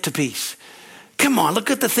how to get to peace. Come on,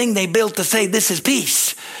 look at the thing they built to say this is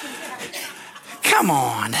peace. Come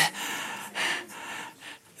on.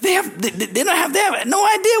 They have no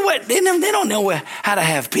idea they don't know how to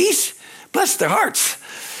have peace. Bless their hearts.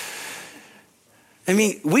 I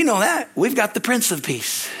mean, we know that. We've got the Prince of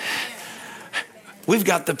Peace. We've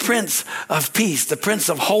got the Prince of Peace, the Prince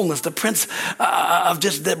of Wholeness, the Prince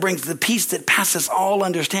that brings the peace that passes all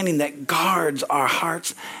understanding, that guards our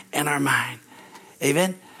hearts and our mind.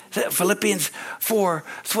 Amen. Philippians 4,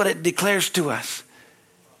 that's what it declares to us.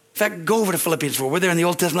 In fact, go over to Philippians 4. We're there in the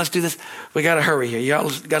Old Testament. Let's do this. We got to hurry here. You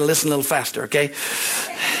all got to listen a little faster, okay?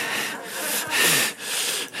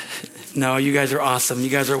 No, you guys are awesome. You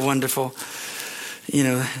guys are wonderful.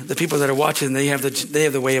 The people that are watching, they have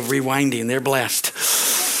the way of rewinding. They're blessed.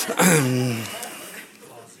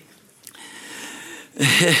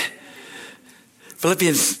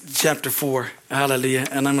 Philippians chapter 4. Hallelujah.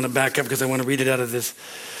 And I'm going to back up because I want to read it out of this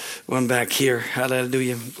one back here.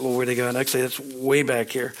 Hallelujah. Glory to God. Actually, that's way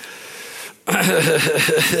back here.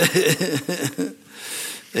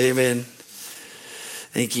 Amen.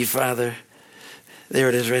 Thank you, Father. There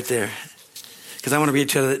it is right there. Because I want to read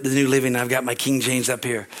to the New Living. I've got my King James up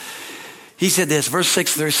here. He said this, verse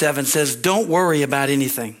 6 through 7 says, don't worry about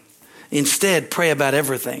anything. Instead, pray about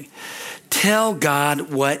everything. Tell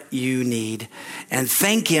God what you need and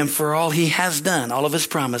thank him for all he has done, all of his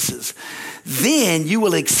promises. Then you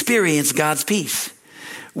will experience God's peace,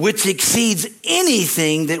 which exceeds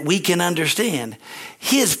anything that we can understand.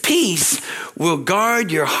 His peace will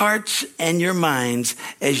guard your hearts and your minds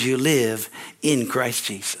as you live in Christ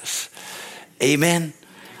Jesus. Amen.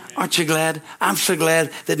 Aren't you glad? I'm so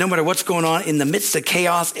glad that no matter what's going on, in the midst of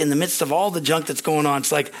chaos, in the midst of all the junk that's going on,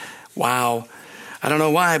 it's like, wow. I don't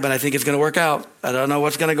know why, but I think it's going to work out. I don't know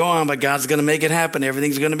what's going to go on, but God's going to make it happen.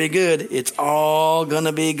 Everything's going to be good. It's all going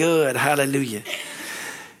to be good. Hallelujah.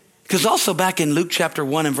 Because also back in Luke chapter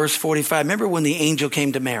 1 and verse 45, remember when the angel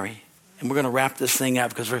came to Mary? And we're going to wrap this thing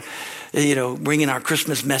up because we're, bringing our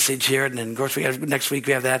Christmas message here. And then, of course, next week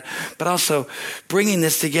we have that. But also bringing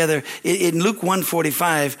this together. In Luke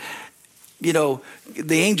 1:45,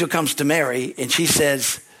 the angel comes to Mary and she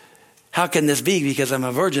says, how can this be? Because I'm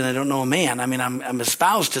a virgin. I don't know a man. I mean, I'm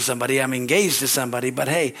espoused to somebody. I'm engaged to somebody. But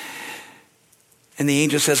hey, and the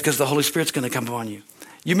angel says, because the Holy Spirit's going to come upon you.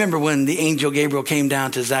 You remember when the angel Gabriel came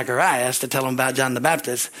down to Zacharias to tell him about John the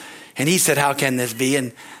Baptist. And he said, how can this be?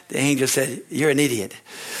 And the angel said, you're an idiot.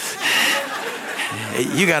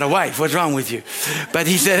 You got a wife. What's wrong with you? But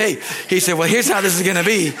he said, well, here's how this is going to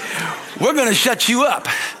be. We're going to shut you up.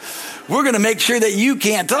 We're going to make sure that you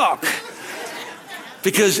can't talk.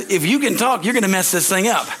 Because if you can talk, you're going to mess this thing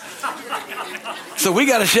up. So we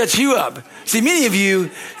got to shut you up. See, many of you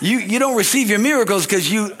don't receive your miracles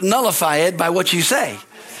because you nullify it by what you say.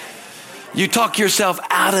 You talk yourself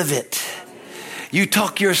out of it. You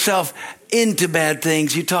talk yourself into bad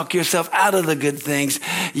things. You talk yourself out of the good things.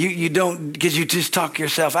 You don't, because you just talk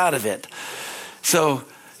yourself out of it. So,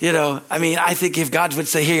 I think if God would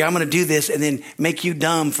say, here, I'm going to do this and then make you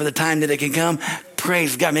dumb for the time that it can come,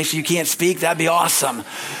 praise God, make sure you can't speak. That'd be awesome.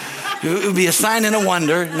 It would be a sign and a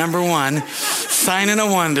wonder, number one. Sign and a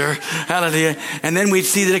wonder. Hallelujah. And then we'd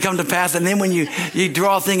see that it come to pass. And then when you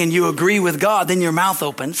draw a thing and you agree with God, then your mouth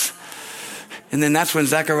opens. And then that's when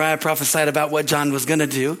Zechariah prophesied about what John was going to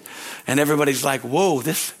do. And everybody's like, whoa,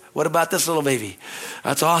 what about this little baby?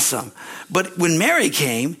 That's awesome. But when Mary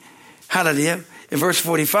came, hallelujah, in verse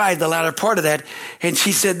 45, the latter part of that, and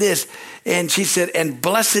she said this, and she said, and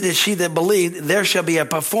blessed is she that believed, there shall be a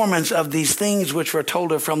performance of these things which were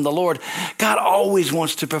told her from the Lord. God always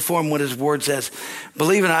wants to perform what his word says.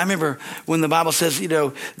 Believe it, I remember when the Bible says,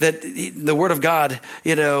 that the word of God,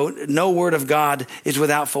 no word of God is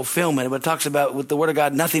without fulfillment. It talks about with the word of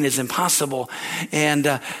God, nothing is impossible. And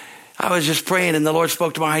I was just praying and the Lord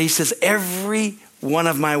spoke to my heart. He says, every one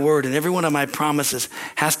of my word and every one of my promises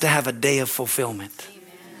has to have a day of fulfillment.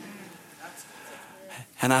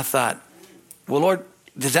 And I thought, well, Lord,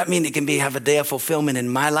 does that mean it can have a day of fulfillment in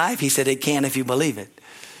my life? He said, it can if you believe it.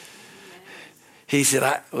 He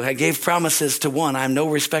said, I gave promises to one. I'm no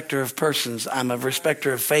respecter of persons. I'm a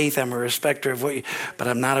respecter of faith. I'm a respecter of but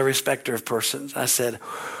I'm not a respecter of persons. I said,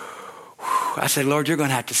 Lord, you're going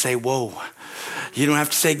to have to say, whoa. You don't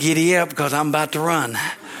have to say giddy up because I'm about to run.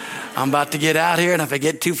 I'm about to get out here, and if I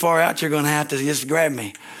get too far out, you're going to have to just grab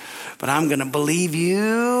me. But I'm going to believe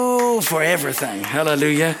you for everything.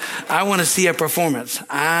 Hallelujah. I want to see a performance.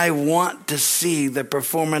 I want to see the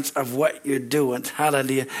performance of what you're doing.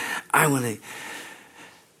 Hallelujah.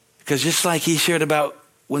 Because just like he shared about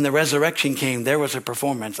when the resurrection came, there was a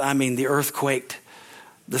performance. I mean, the earth quaked.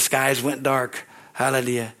 The skies went dark.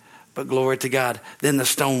 Hallelujah. But glory to God. Then the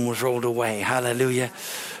stone was rolled away. Hallelujah.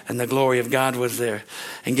 And the glory of God was there.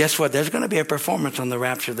 And guess what? There's going to be a performance on the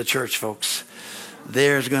rapture of the church, folks.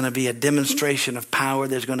 There's going to be a demonstration of power.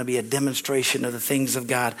 There's going to be a demonstration of the things of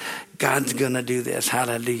God. God's going to do this.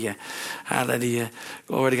 Hallelujah. Hallelujah.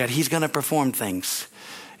 Glory to God. He's going to perform things.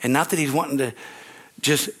 And not that he's wanting to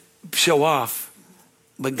just show off,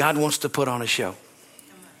 but God wants to put on a show.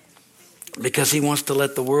 Because he wants to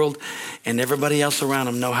let the world and everybody else around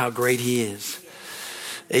him know how great he is.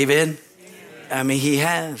 Amen? I mean, he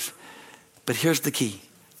has. But here's the key.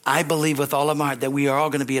 I believe with all of my heart that we are all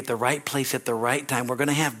going to be at the right place at the right time. We're going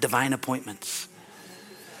to have divine appointments.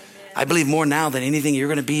 I believe more now than anything, you're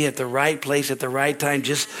going to be at the right place at the right time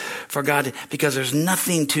just for God, because there's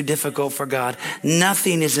nothing too difficult for God.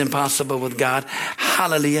 Nothing is impossible with God.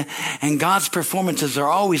 Hallelujah. And God's performances are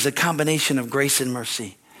always a combination of grace and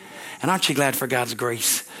mercy. And aren't you glad for God's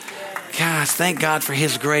grace? Gosh, thank God for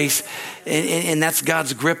his grace. And that's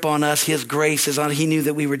God's grip on us. His grace is on. He knew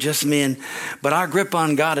that we were just men. But our grip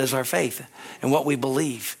on God is our faith and what we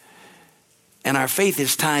believe. And our faith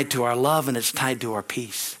is tied to our love and it's tied to our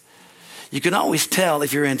peace. You can always tell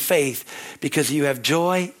if you're in faith because you have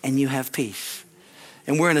joy and you have peace.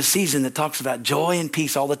 And we're in a season that talks about joy and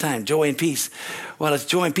peace all the time. Joy and peace. Well, it's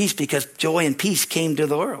joy and peace because joy and peace came to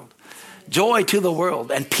the world. Joy to the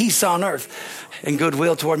world and peace on earth. and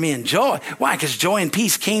goodwill toward me and joy. Why? Because joy and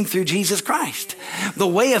peace came through Jesus Christ. The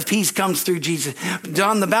way of peace comes through Jesus.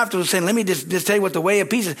 John the Baptist was saying, let me just tell you what the way of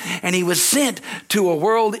peace is. And he was sent to a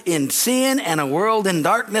world in sin and a world in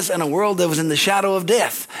darkness and a world that was in the shadow of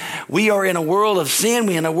death. We are in a world of sin.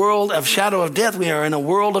 We are in a world of shadow of death. We are in a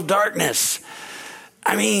world of darkness.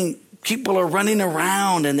 I mean, people are running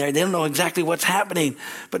around and they don't know exactly what's happening.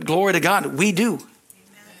 But glory to God, we do.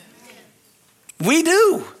 We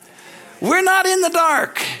do. We're not in the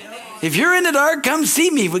dark. If you're in the dark, come see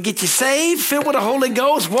me. We'll get you saved, filled with the Holy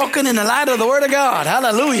Ghost, walking in the light of the Word of God.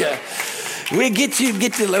 Hallelujah. We get you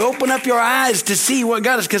to open up your eyes to see what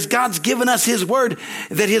God is, because God's given us His Word,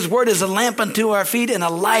 that His Word is a lamp unto our feet and a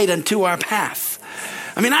light unto our path.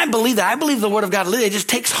 I mean, I believe that. I believe the Word of God, it just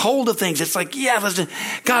takes hold of things. It's like, yeah, listen,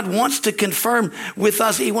 God wants to confirm with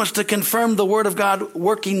us. He wants to confirm the Word of God,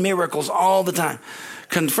 working miracles all the time.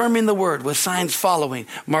 Confirming the Word with signs following,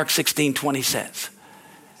 Mark 16:20 says.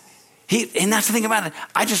 And that's the thing about it.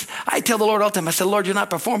 I tell the Lord all the time, I said, Lord, you're not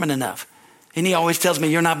performing enough. And He always tells me,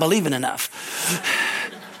 you're not believing enough.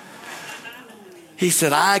 He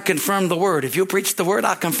said, I confirm the Word. If you'll preach the Word,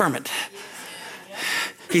 I'll confirm it.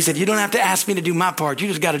 He said, you don't have to ask me to do my part. You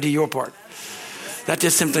just got to do your part. That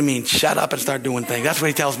just simply means shut up and start doing things. That's what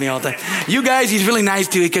He tells me all the time. You guys, He's really nice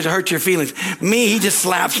to you because it hurts your feelings. Me, He just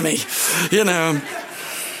slaps me, you know.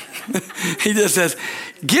 He just says,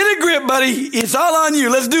 get a grip, buddy. It's all on you.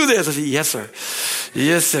 Let's do this. I say, yes, sir.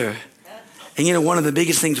 Yes, sir. And you know, one of the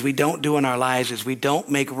biggest things we don't do in our lives is we don't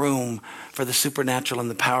make room for the supernatural and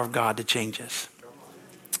the power of God to change us.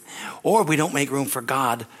 Or we don't make room for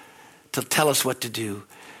God to tell us what to do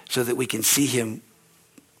so that we can see Him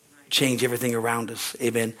change everything around us.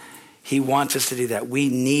 Amen. He wants us to do that. We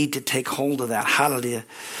need to take hold of that. Hallelujah.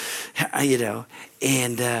 You know,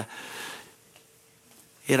 and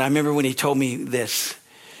I remember when He told me this.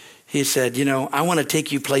 He said, you know, I want to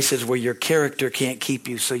take you places where your character can't keep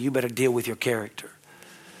you, so you better deal with your character.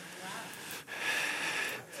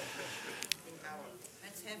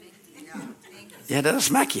 Yeah, that'll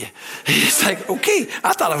smack you. It's like, okay,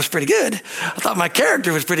 I thought I was pretty good. I thought my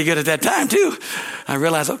character was pretty good at that time too. I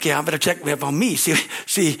realized, okay, I better check up on me,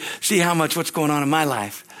 see how much what's going on in my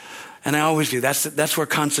life. And I always do. That's where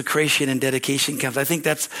consecration and dedication comes. I think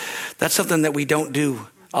that's something that we don't do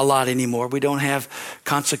a lot anymore. We don't have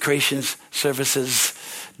consecrations services,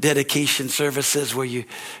 dedication services where you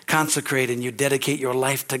consecrate and you dedicate your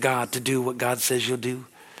life to God to do what God says you'll do.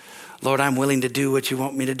 Lord, I'm willing to do what you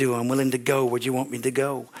want me to do. I'm willing to go where you want me to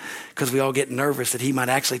go. Because we all get nervous that He might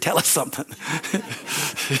actually tell us something.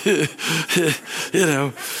 you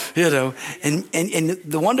know. And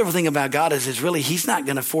the wonderful thing about God is really He's not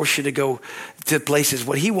going to force you to go to places.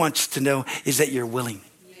 What He wants to know is that you're willing.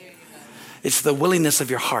 It's the willingness of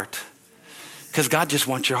your heart. Because God just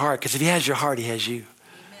wants your heart. Because if He has your heart, He has you.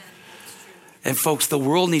 And folks, the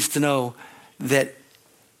world needs to know that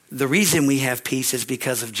the reason we have peace is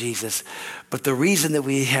because of Jesus. But the reason that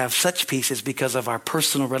we have such peace is because of our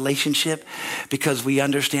personal relationship, because we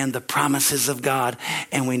understand the promises of God,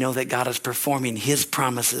 and we know that God is performing His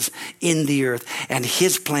promises in the earth, and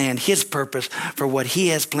His plan, His purpose for what He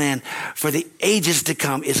has planned for the ages to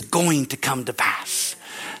come is going to come to pass.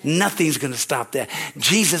 Nothing's going to stop that.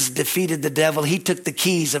 Jesus defeated the devil. He took the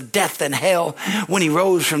keys of death and hell when He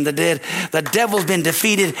rose from the dead. The devil's been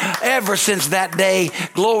defeated ever since that day.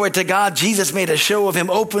 Glory to God. Jesus made a show of Him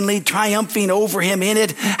openly, triumphing over Him in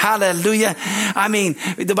it. Hallelujah. I mean,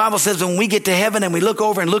 the Bible says when we get to heaven and we look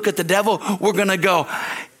over and look at the devil, we're going to go,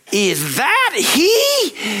 is that He?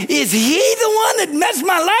 Is He the one that messed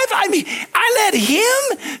my life? I mean, I let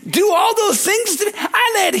Him do all those things to me.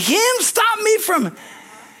 I let Him stop me from...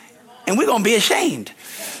 And we're going to be ashamed.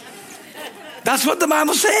 That's what the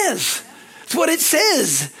Bible says. It's what it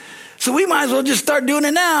says. So we might as well just start doing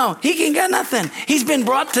it now. He ain't got nothing. He's been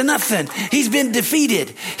brought to nothing. He's been defeated.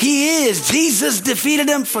 He is. Jesus defeated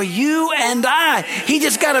Him for you and I. He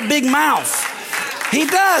just got a big mouth. He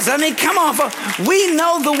does. I mean, come on. We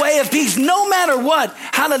know the way of peace. No matter what,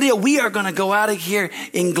 hallelujah, we are going to go out of here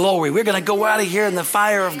in glory. We're going to go out of here in the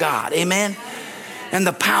fire of God. Amen. And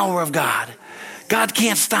the power of God. God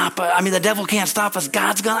can't stop us. I mean, the devil can't stop us.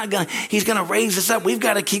 He's going to raise us up. We've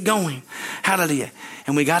got to keep going. Hallelujah.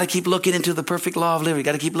 And we got to keep looking into the perfect law of liberty. We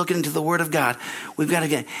got to keep looking into the Word of God. We've got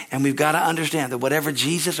to understand that whatever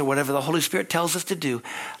Jesus or whatever the Holy Spirit tells us to do,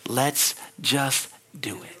 let's just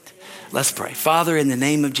do it. Let's pray. Father, in the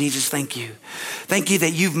name of Jesus, thank you. Thank you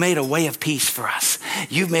that you've made a way of peace for us.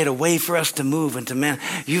 You've made a way for us to move and to man.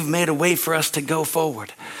 You've made a way for us to go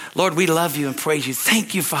forward. Lord, we love you and praise you.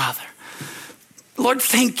 Thank you, Father. Lord,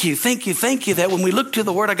 thank you that when we look to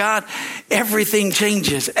the Word of God, everything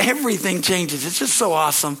changes. Everything changes. It's just so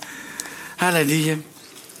awesome. Hallelujah.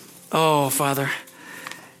 Oh, Father.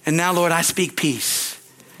 And now, Lord, I speak peace.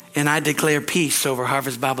 And I declare peace over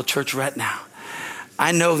Harvest Bible Church right now.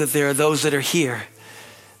 I know that there are those that are here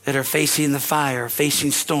that are facing the fire,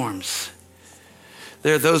 facing storms.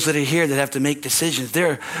 There are those that are here that have to make decisions.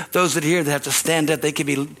 There are those that are here that have to stand up. They could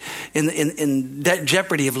be in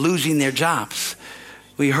jeopardy of losing their jobs.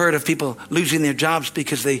 We heard of people losing their jobs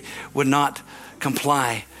because they would not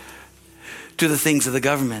comply to the things of the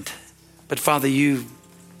government. But Father, you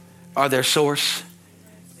are their source.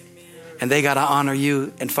 And they got to honor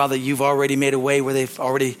you. And Father, you've already made a way where they've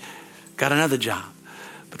already got another job.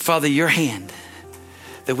 But Father, your hand,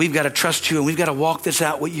 that we've got to trust you and we've got to walk this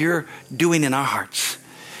out, what you're doing in our hearts.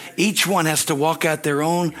 Each one has to walk out their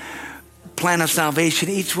own plan of salvation.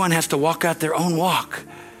 Each one has to walk out their own walk.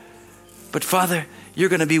 But Father, you're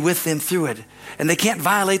going to be with them through it. And they can't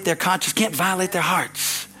violate their conscience, can't violate their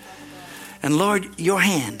hearts. And Lord, your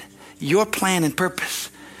hand, your plan and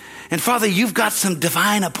purpose. And Father, you've got some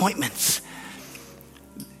divine appointments.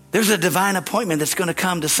 There's a divine appointment that's going to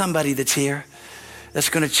come to somebody that's here, that's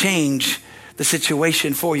going to change the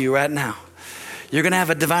situation for you right now. You're going to have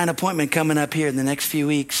a divine appointment coming up here in the next few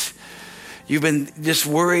weeks. You've been just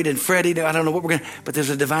worried and fretting. I don't know what we're going to, but there's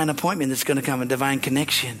a divine appointment that's going to come, a divine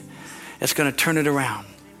connection. That's going to turn it around.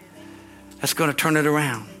 That's going to turn it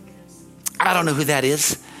around. I don't know who that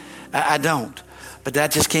is. I don't. But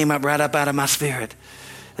that just came up right up out of my spirit.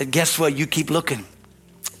 That guess what? You keep looking.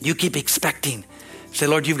 You keep expecting. Say,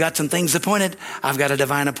 Lord, you've got some things appointed. I've got a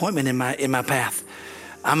divine appointment in my path.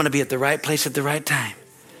 I'm going to be at the right place at the right time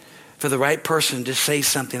for the right person to say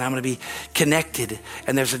something. I'm going to be connected,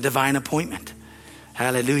 and there's a divine appointment.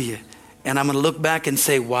 Hallelujah. And I'm going to look back and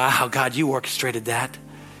say, wow, God, you orchestrated that.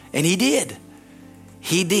 And he did.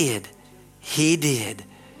 He did. He did.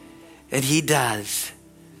 And he does,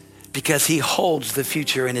 because he holds the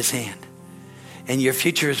future in his hand. And your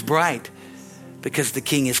future is bright because the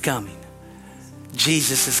King is coming.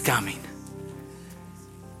 Jesus is coming.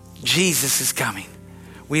 Jesus is coming.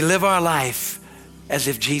 We live our life as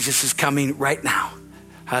if Jesus is coming right now.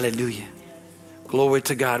 Hallelujah. Glory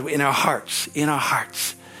to God. In our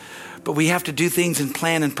hearts. But we have to do things and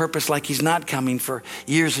plan and purpose like he's not coming for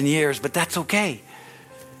years and years. But that's okay.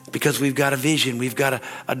 Because we've got a vision. We've got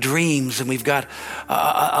a dreams. And we've got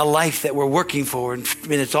a life that we're working for. And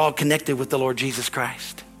it's all connected with the Lord Jesus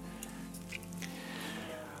Christ.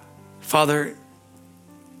 Father,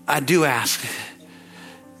 I do ask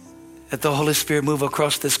that the Holy Spirit move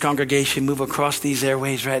across this congregation, move across these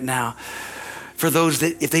airways right now. For those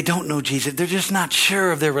that, if they don't know Jesus, they're just not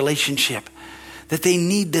sure of their relationship, that they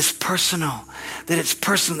need this personal, that it's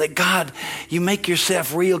personal, that God, you make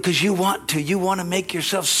yourself real because you want to. You want to make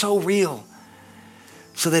yourself so real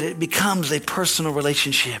so that it becomes a personal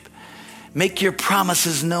relationship. Make your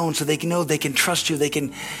promises known so they can know they can trust you. They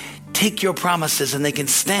can take your promises and they can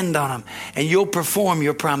stand on them, and you'll perform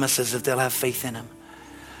your promises if they'll have faith in them.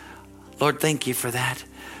 Lord, thank you for that.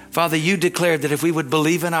 Father, you declared that if we would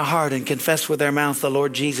believe in our heart and confess with our mouth the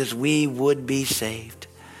Lord Jesus, we would be saved.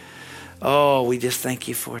 Oh, we just thank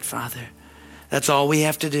you for it, Father. That's all we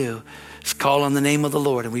have to do is call on the name of the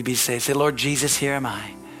Lord and we be saved. Say, Lord Jesus, here am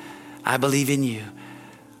I. I believe in you.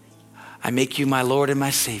 I make you my Lord and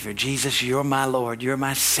my Savior. Jesus, you're my Lord. You're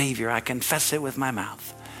my Savior. I confess it with my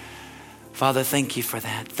mouth. Father, thank you for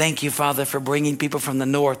that. Thank you, Father, for bringing people from the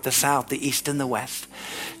north, the south, the east, and the west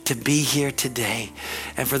to be here today.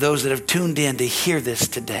 And for those that have tuned in to hear this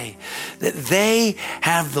today, that they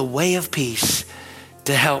have the way of peace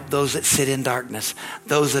to help those that sit in darkness,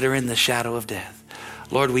 those that are in the shadow of death.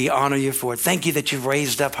 Lord, we honor you for it. Thank you that you've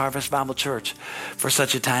raised up Harvest Bible Church for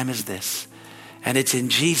such a time as this. And it's in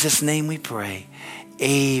Jesus' name we pray.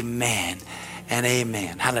 Amen and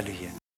amen. Hallelujah.